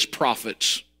it to his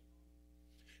prophets.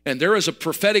 And there is a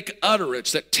prophetic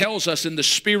utterance that tells us in the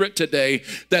Spirit today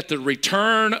that the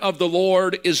return of the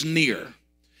Lord is near.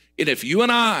 And if you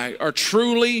and I are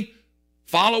truly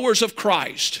followers of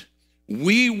Christ,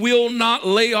 we will not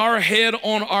lay our head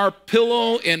on our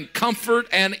pillow in comfort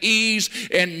and ease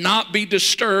and not be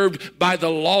disturbed by the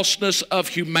lostness of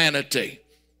humanity.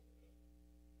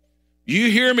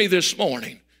 You hear me this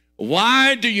morning.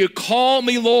 Why do you call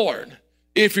me Lord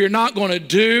if you're not going to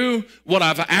do what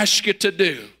I've asked you to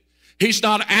do? He's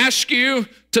not asked you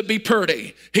to be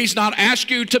pretty. He's not asked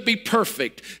you to be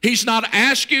perfect. He's not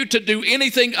asked you to do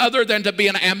anything other than to be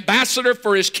an ambassador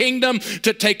for his kingdom,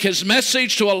 to take his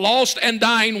message to a lost and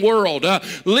dying world.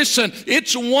 Listen,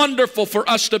 it's wonderful for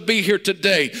us to be here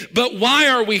today. But why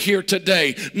are we here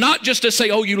today? Not just to say,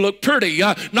 oh, you look pretty.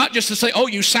 Not just to say, oh,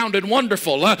 you sounded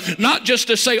wonderful. Not just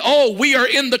to say, oh, we are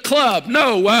in the club.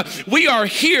 No, we are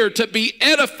here to be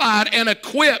edified and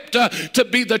equipped to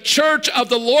be the church of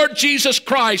the Lord Jesus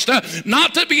Christ.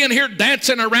 Not to be in here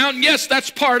dancing around. Yes,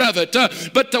 that's part of it.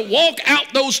 But to walk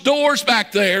out those doors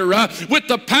back there with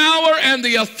the power and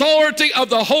the authority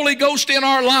of the Holy Ghost in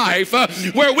our life,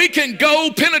 where we can go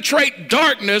penetrate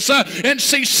darkness and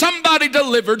see somebody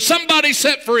delivered, somebody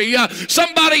set free,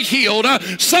 somebody healed,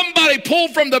 somebody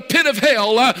pulled from the pit of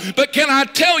hell. But can I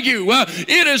tell you,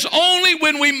 it is only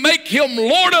when we make him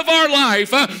Lord of our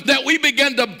life that we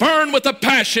begin to burn with a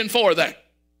passion for that.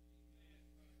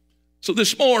 So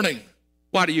this morning,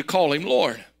 why do you call him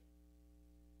Lord?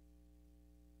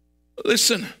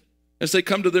 Listen, as they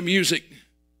come to the music,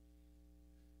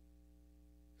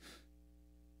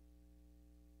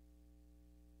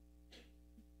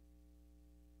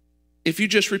 if you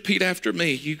just repeat after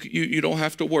me, you don't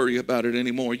have to worry about it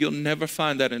anymore. You'll never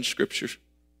find that in Scripture.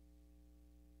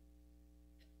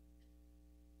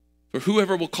 For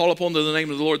whoever will call upon the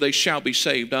name of the Lord, they shall be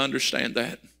saved. I understand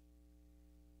that.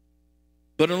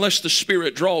 But unless the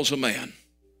Spirit draws a man,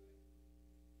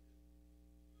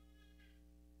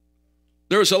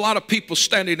 there's a lot of people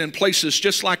standing in places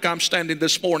just like I'm standing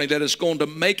this morning that is going to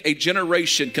make a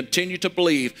generation continue to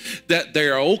believe that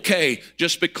they're okay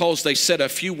just because they said a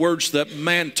few words that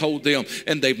man told them,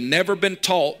 and they've never been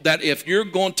taught that if you're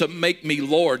going to make me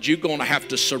Lord, you're going to have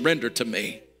to surrender to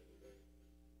me.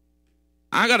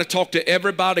 I got to talk to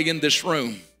everybody in this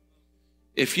room.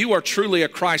 If you are truly a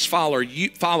Christ follower,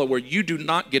 you do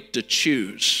not get to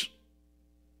choose.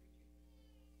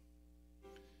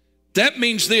 That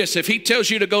means this: if he tells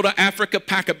you to go to Africa,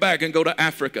 pack a bag and go to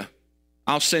Africa.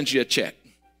 I'll send you a check.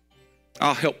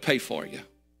 I'll help pay for you.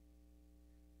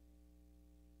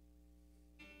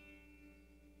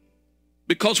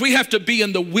 Because we have to be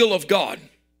in the will of God.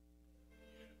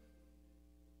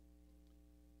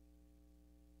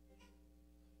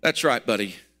 That's right,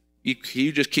 buddy.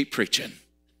 You just keep preaching.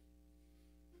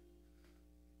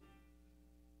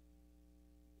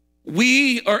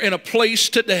 We are in a place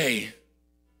today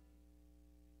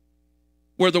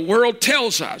where the world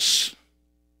tells us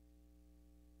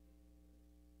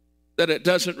that it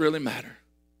doesn't really matter.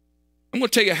 I'm going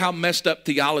to tell you how messed up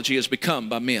theology has become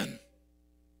by men.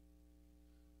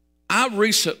 I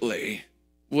recently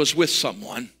was with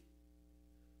someone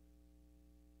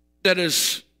that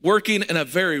is working in a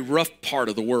very rough part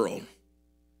of the world.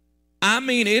 I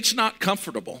mean, it's not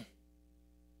comfortable.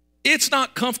 It's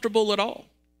not comfortable at all.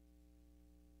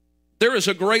 There is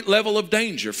a great level of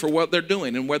danger for what they're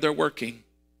doing and where they're working.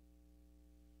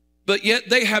 But yet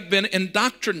they have been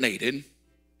indoctrinated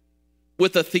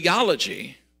with a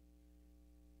theology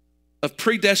of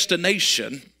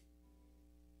predestination,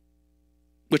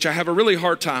 which I have a really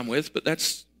hard time with, but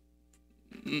that's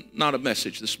not a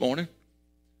message this morning.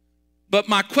 But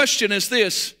my question is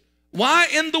this: why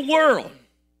in the world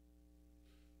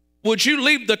would you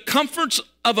leave the comforts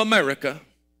of America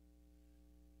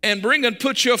and bring and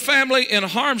put your family in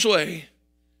harm's way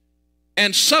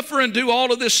and suffer and do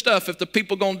all of this stuff if the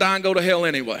people going to die and go to hell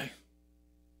anyway?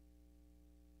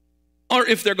 Or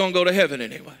if they're going to go to heaven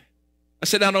anyway? I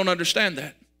said, I don't understand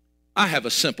that. I have a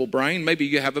simple brain. Maybe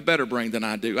you have a better brain than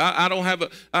I do. I don't have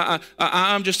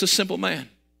I'm just a simple man.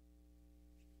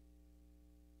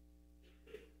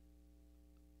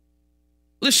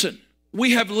 Listen,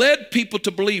 we have led people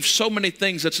to believe so many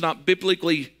things that's not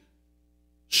biblically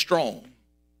strong,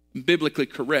 biblically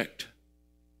correct.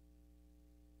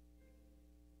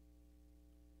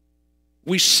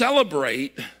 We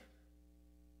celebrate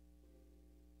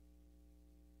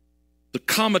the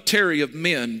commentary of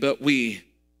men, but we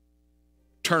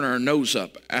turn our nose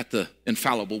up at the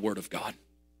infallible Word of God.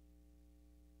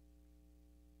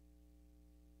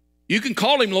 You can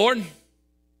call him Lord.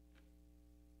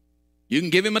 You can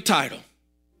give him a title.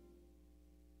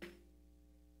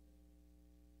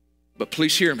 But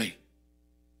please hear me.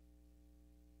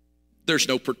 There's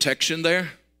no protection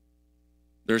there.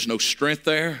 There's no strength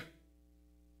there.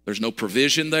 There's no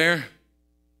provision there.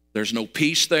 There's no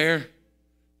peace there.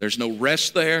 There's no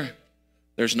rest there.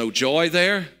 There's no joy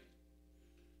there.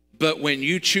 But when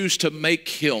you choose to make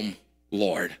him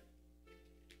Lord,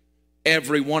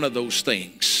 every one of those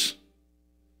things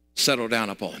settle down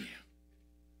upon you.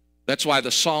 That's why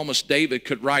the psalmist David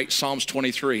could write Psalms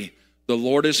 23, the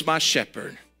Lord is my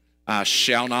shepherd, I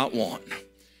shall not want.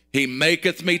 He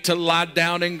maketh me to lie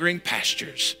down in green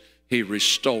pastures. He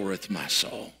restoreth my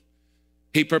soul.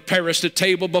 He prepareth a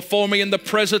table before me in the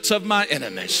presence of my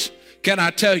enemies. Can I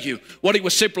tell you, what he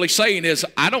was simply saying is,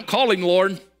 I don't call him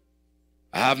Lord.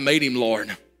 I've made him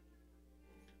Lord.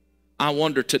 I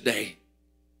wonder today,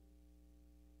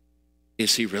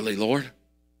 is he really Lord?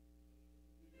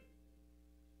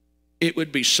 It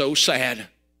would be so sad.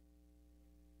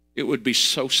 It would be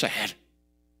so sad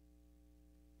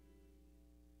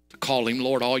to call him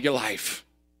Lord all your life.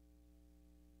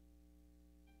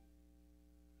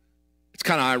 It's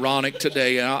kind of ironic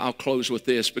today, and I'll close with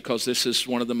this because this is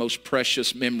one of the most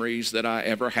precious memories that I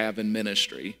ever have in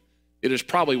ministry. It is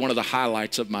probably one of the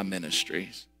highlights of my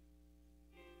ministries.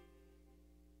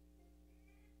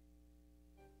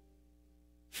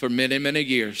 For many, many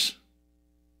years,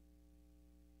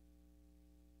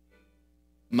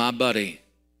 my buddy,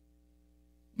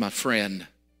 my friend,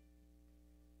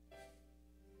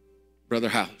 Brother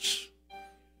House,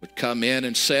 would come in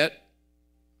and sit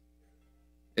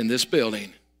in this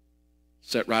building,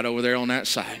 sit right over there on that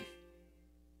side.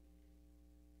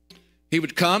 He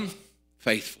would come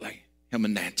faithfully, him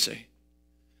and Nancy.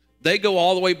 They go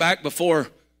all the way back before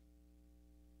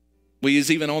we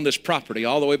was even on this property,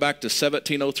 all the way back to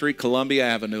 1703 Columbia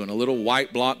Avenue in a little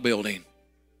white block building.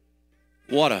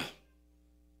 What a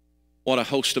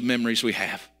host of memories we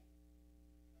have.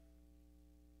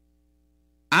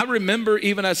 I remember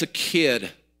even as a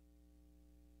kid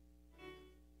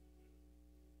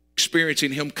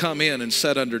experiencing him come in and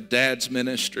sit under Dad's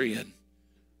ministry. And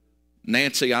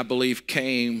Nancy, I believe,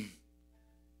 came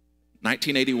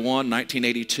 1981,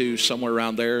 1982, somewhere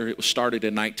around there. It was started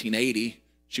in 1980.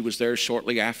 She was there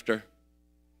shortly after.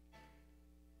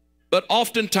 But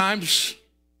oftentimes,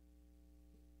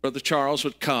 Brother Charles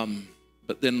would come,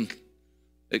 but then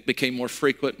it became more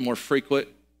frequent.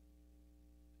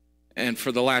 And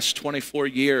for the last 24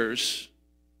 years,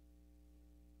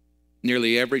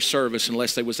 nearly every service,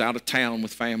 unless they was out of town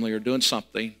with family or doing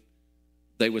something,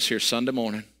 they was here Sunday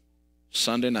morning,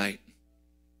 Sunday night,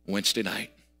 Wednesday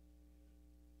night.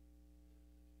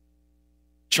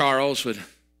 Charles would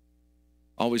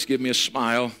always give me a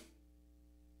smile.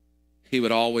 He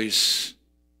would always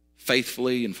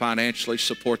faithfully and financially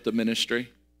support the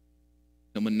ministry.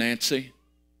 Him and Nancy.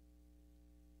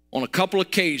 On a couple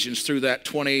occasions through that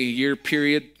 20-year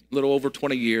period, a little over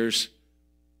 20 years,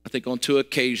 I think on 2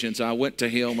 occasions, I went to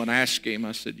him and asked him,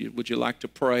 I said, would you like to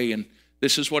pray? And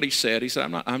this is what he said. He said,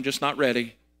 I'm just not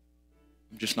ready.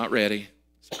 I'm just not ready.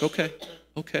 I said,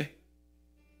 okay.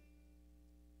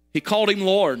 He called him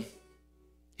Lord.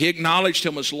 He acknowledged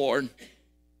him as Lord.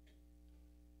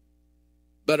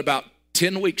 But about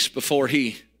 10 weeks before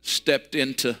he stepped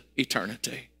into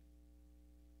eternity,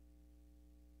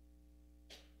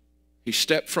 he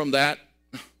stepped from that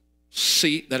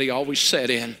seat that he always sat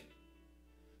in,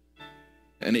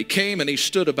 and he came and he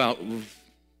stood about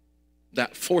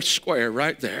that 4th square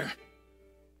right there.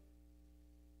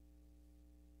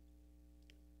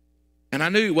 And I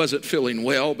knew he wasn't feeling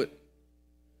well, but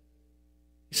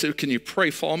he said, can you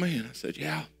pray for me? And I said,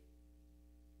 yeah.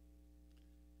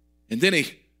 And then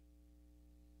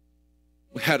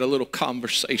we had a little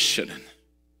conversation. And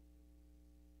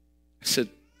I said,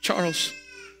 Charles,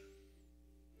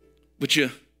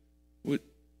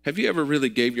 have you ever really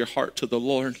gave your heart to the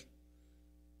Lord?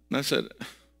 And I said,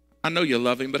 I know you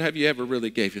love him, but have you ever really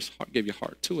gave your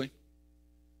heart to him?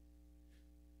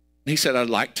 And he said, I'd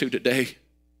like to today.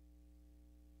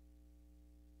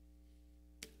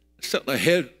 I set my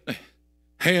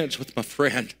hands with my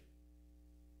friend.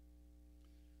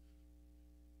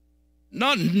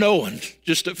 Not knowing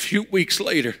just a few weeks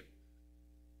later,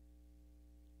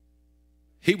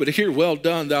 he would hear, well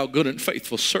done, thou good and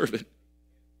faithful servant.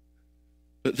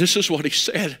 But this is what he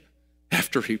said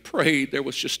after he prayed. There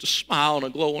was just a smile and a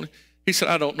glow on him. He said,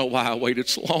 I don't know why I waited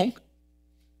so long.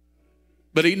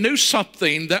 But he knew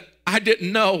something that I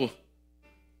didn't know.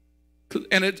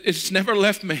 And it's never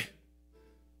left me.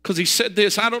 Because he said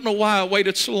this, I don't know why I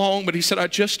waited so long, but he said, I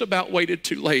just about waited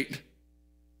too late.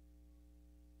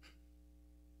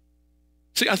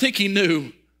 See, I think he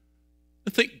knew. I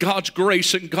think God's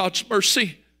grace and God's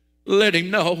mercy let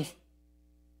him know.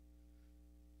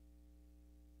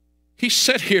 He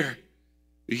sat here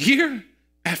year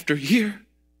after year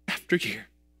after year.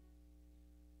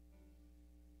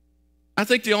 I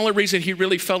think the only reason he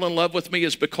really fell in love with me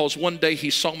is because one day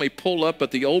he saw me pull up at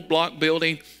the old block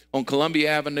building on Columbia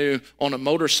Avenue on a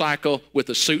motorcycle with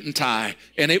a suit and tie.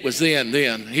 And it was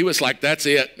then. He was like, that's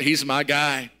it. He's my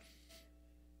guy.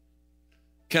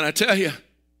 Can I tell you?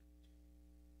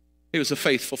 He was a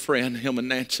faithful friend, him and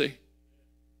Nancy.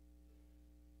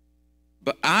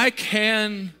 But I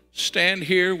can stand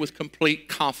here with complete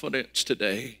confidence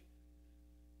today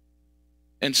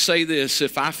and say this,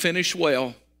 if I finish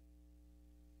well,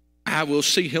 I will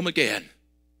see him again,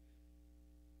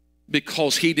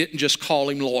 because he didn't just call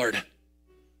him Lord,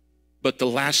 but the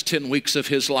last 10 weeks of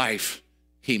his life,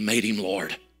 he made him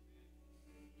Lord.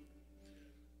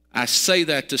 I say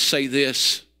that to say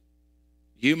this,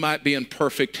 you might be in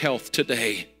perfect health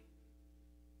today,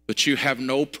 but you have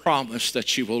no promise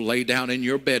that you will lay down in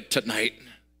your bed tonight.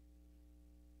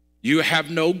 You have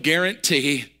no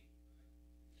guarantee.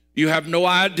 You have no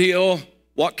idea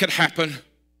what could happen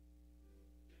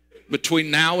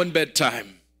between now and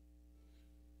bedtime.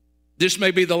 This may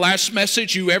be the last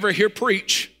message you ever hear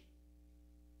preach.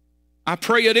 I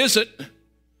pray it isn't,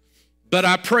 but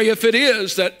I pray if it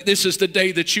is, that this is the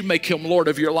day that you make him Lord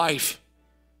of your life.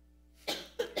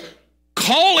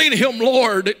 Calling him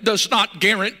Lord does not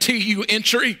guarantee you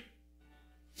entry.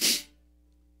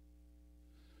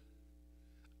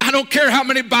 I don't care how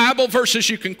many Bible verses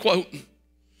you can quote.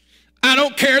 I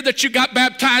don't care that you got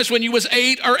baptized when you was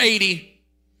 8 or 80.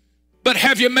 But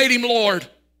have you made him Lord?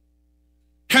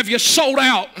 Have you sold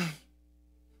out?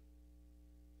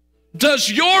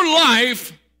 Does your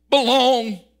life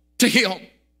belong to him? I'm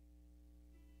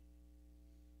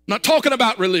not talking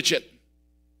about religion.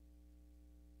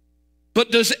 But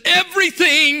does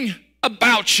everything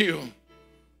about you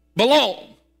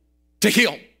belong to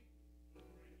him?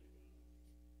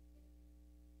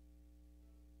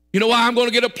 You know why I'm going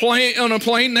to get on a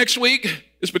plane next week?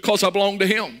 It's because I belong to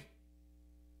him.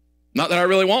 Not that I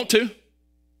really want to.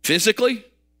 Physically,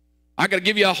 I got to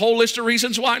give you a whole list of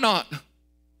reasons why not.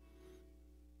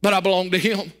 But I belong to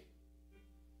him.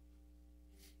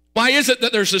 Why is it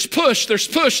that there's this push?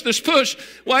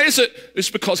 Why is it? It's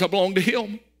because I belong to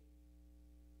him.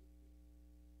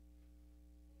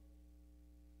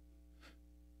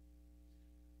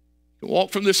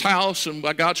 Walk from this house, and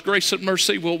by God's grace and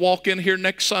mercy, we'll walk in here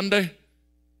next Sunday,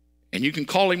 and you can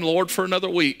call him Lord for another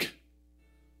week,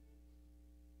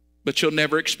 but you'll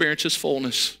never experience his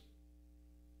fullness.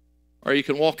 Or you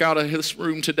can walk out of this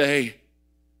room today,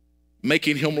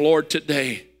 making him Lord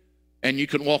today, and you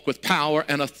can walk with power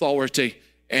and authority,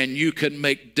 and you can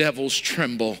make devils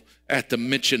tremble at the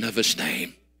mention of his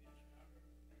name.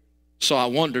 So I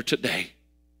wonder today,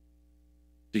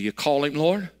 do you call him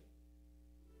Lord?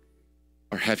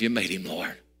 Or have you made him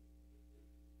Lord?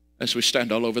 As we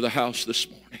stand all over the house this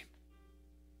morning.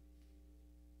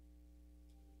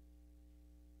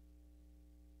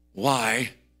 Why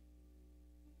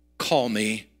call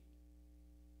me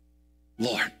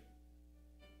Lord?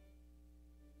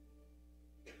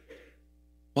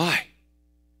 Why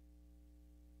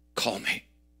call me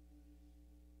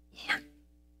Lord?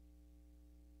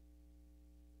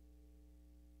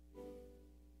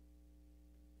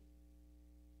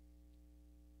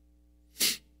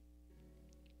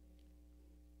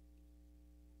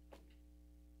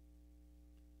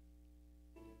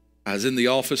 I was in the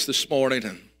office this morning,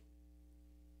 and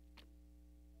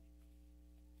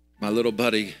my little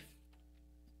buddy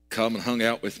come and hung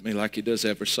out with me like he does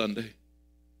every Sunday.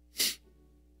 He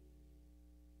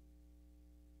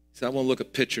said, I want to look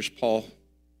at pictures, Paul.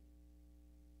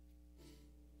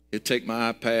 He'll take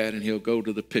my iPad and he'll go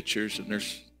to the pictures, and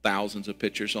there's thousands of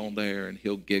pictures on there, and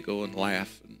he'll giggle and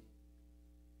laugh.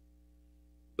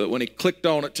 But when he clicked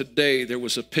on it today, there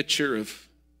was a picture of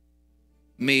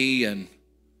me and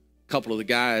a couple of the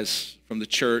guys from the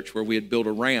church where we had built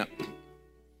a ramp a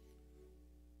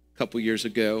couple years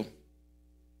ago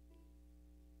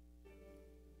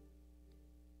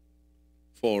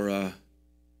for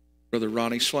Brother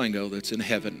Ronnie Swango that's in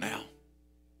heaven now.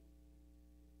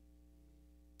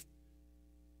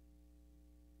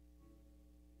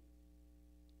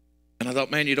 And I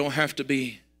thought, man, you don't have to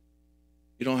be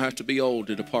old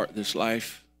to depart this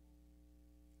life.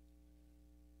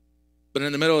 But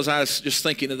in the middle, as I was just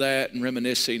thinking of that and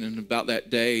reminiscing and about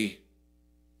that day,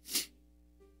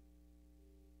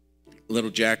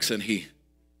 little Jackson, he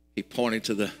pointed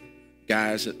to the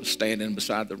guys that was standing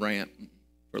beside the ramp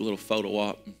for a little photo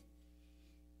op.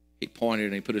 He pointed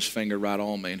and he put his finger right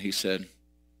on me and he said,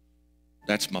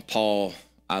 "That's my Paul.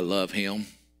 I love him."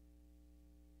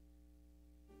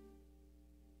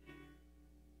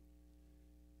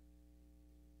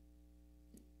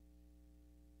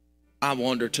 I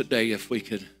wonder today if we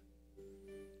could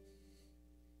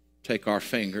take our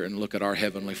finger and look at our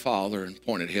Heavenly Father and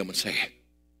point at him and say,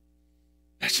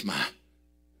 That's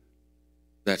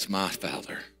my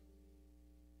Father.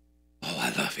 Oh, I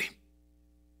love him.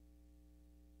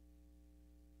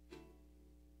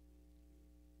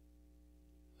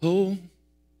 Oh,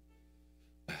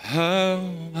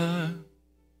 how I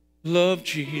love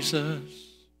Jesus.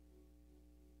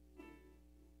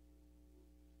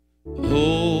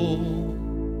 Oh,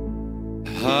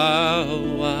 how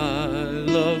I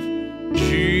love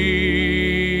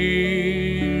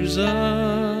Jesus.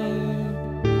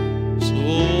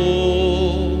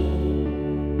 Oh,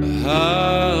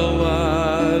 how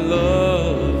I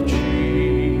love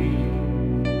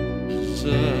Jesus,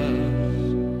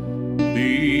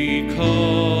 because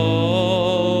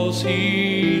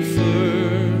he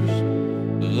first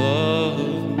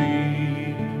loved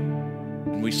me.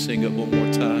 Can we sing it one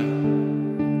more time?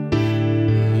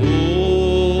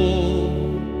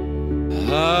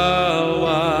 How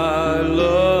I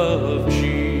love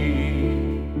Jesus.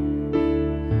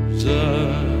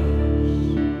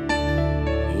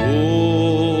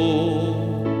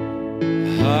 Oh,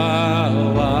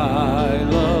 how I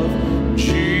love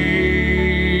Jesus.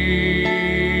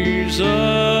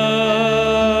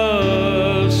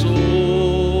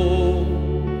 Oh,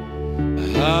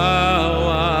 how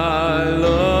I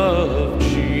love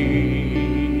Jesus.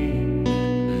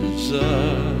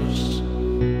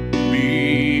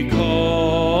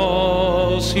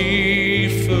 Because he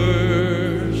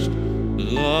first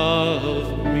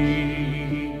loved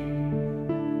me.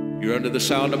 You're under the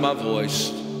sound of my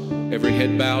voice. Every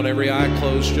head bowed, every eye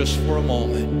closed just for a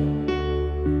moment.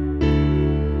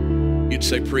 You'd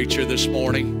say, "Preacher, this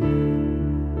morning,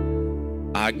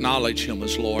 I acknowledge him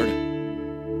as Lord.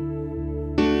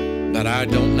 But I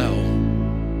don't know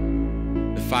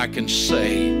if I can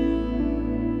say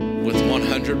with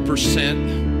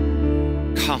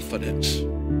 100% confidence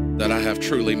that I have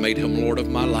truly made him Lord of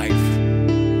my life."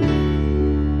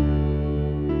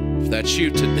 If that's you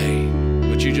today,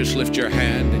 would you just lift your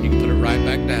hand and you can put it right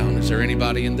back down? Is there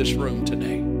anybody in this room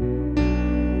today?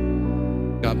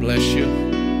 God bless you.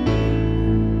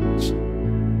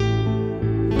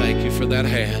 Thank you for that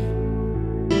hand.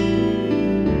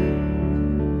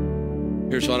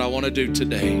 Here's what I want to do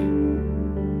today.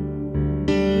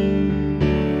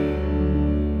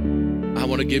 I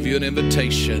want to give you an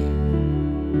invitation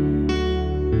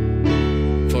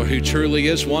for who truly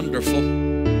is wonderful.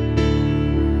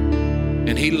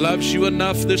 And he loves you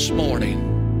enough this morning.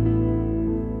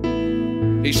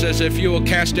 He says, if you will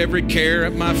cast every care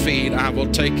at my feet, I will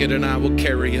take it and I will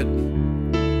carry it.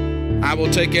 I will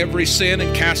take every sin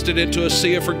and cast it into a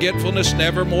sea of forgetfulness,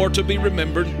 never more to be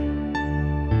remembered.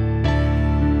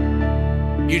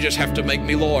 You just have to make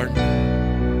me Lord.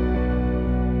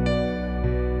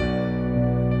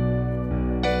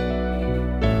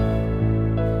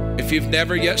 If you've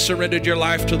never yet surrendered your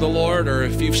life to the Lord, or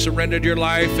if you've surrendered your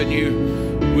life and you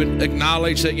would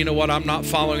acknowledge that, you know what, I'm not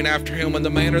following after him in the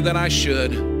manner that I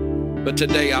should, but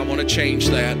today I want to change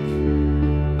that.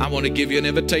 I want to give you an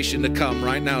invitation to come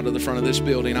right now to the front of this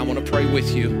building. I want to pray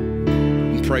with you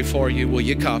and pray for you. Will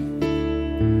you come?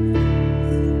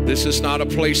 This is not a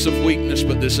place of weakness,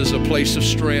 but this is a place of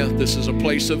strength. This is a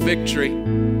place of victory.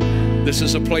 This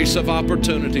is a place of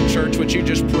opportunity. Church, would you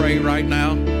just pray right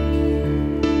now?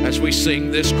 As we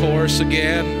sing this chorus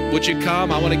again, would you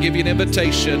come? I want to give you an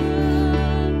invitation.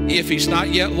 If he's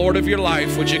not yet Lord of your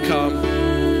life, would you come?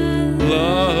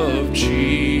 Love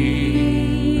Jesus,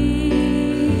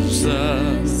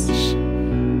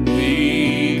 because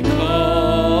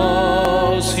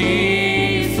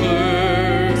he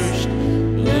first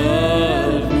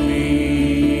loved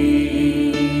me.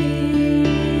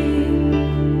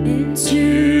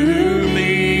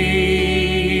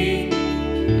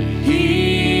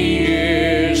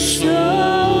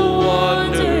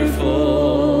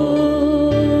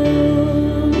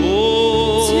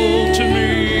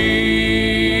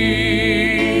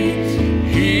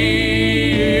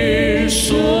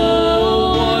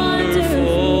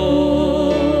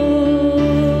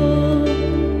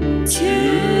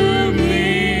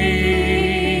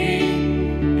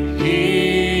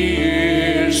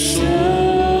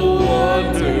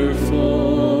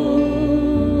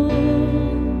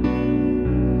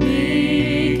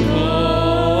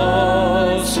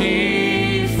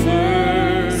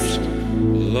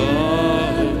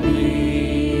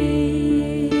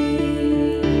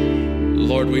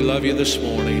 this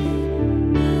morning.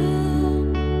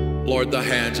 Lord, the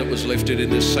hands that was lifted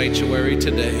in this sanctuary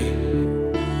today,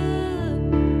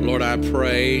 Lord, I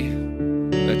pray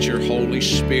that your Holy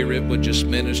Spirit would just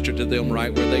minister to them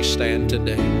right where they stand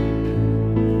today.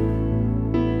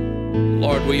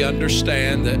 Lord, we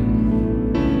understand that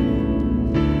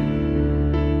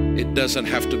it doesn't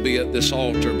have to be at this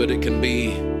altar, but it can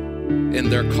be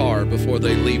in their car before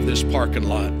they leave this parking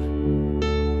lot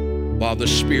while the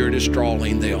Spirit is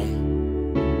drawing them.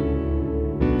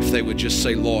 If they would just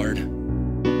say, Lord,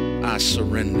 I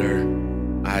surrender,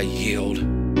 I yield,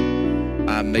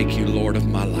 I make you Lord of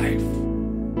my life.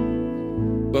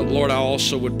 But Lord, I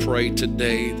also would pray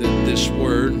today that this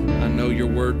word, I know your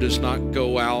word does not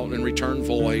go out and return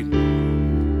void,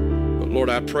 but Lord,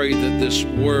 I pray that this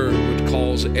word would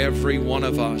cause every one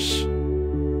of us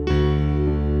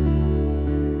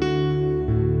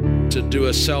to do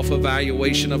a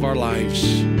self-evaluation of our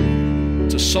lives,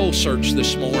 to soul search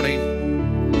this morning,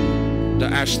 to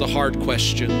ask the hard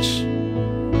questions.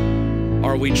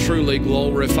 Are we truly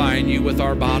glorifying you with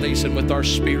our bodies and with our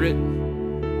spirit?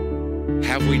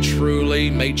 Have we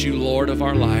truly made you Lord of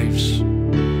our lives?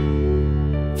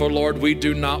 For Lord, we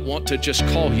do not want to just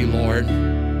call you Lord.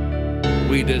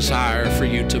 We desire for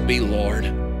you to be Lord.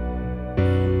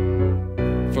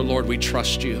 For Lord, we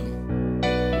trust you.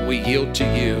 We yield to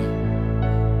you.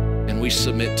 And we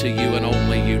submit to you and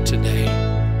only you today.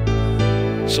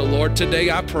 So Lord,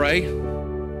 today I pray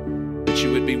that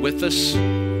you would be with us,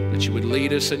 that you would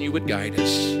lead us and you would guide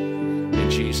us. In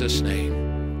Jesus' name,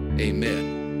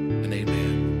 amen and amen.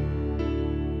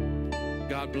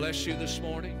 God bless you this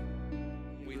morning.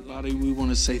 We want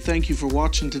to say thank you for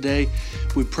watching today.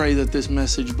 We pray that this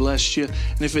message blessed you.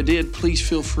 And if it did, please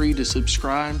feel free to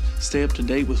subscribe, stay up to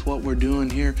date with what we're doing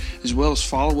here, as well as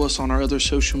follow us on our other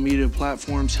social media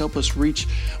platforms. Help us reach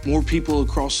more people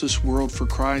across this world for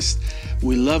Christ.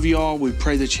 We love you all. We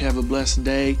pray that you have a blessed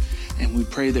day, and we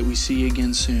pray that we see you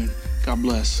again soon. God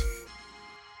bless.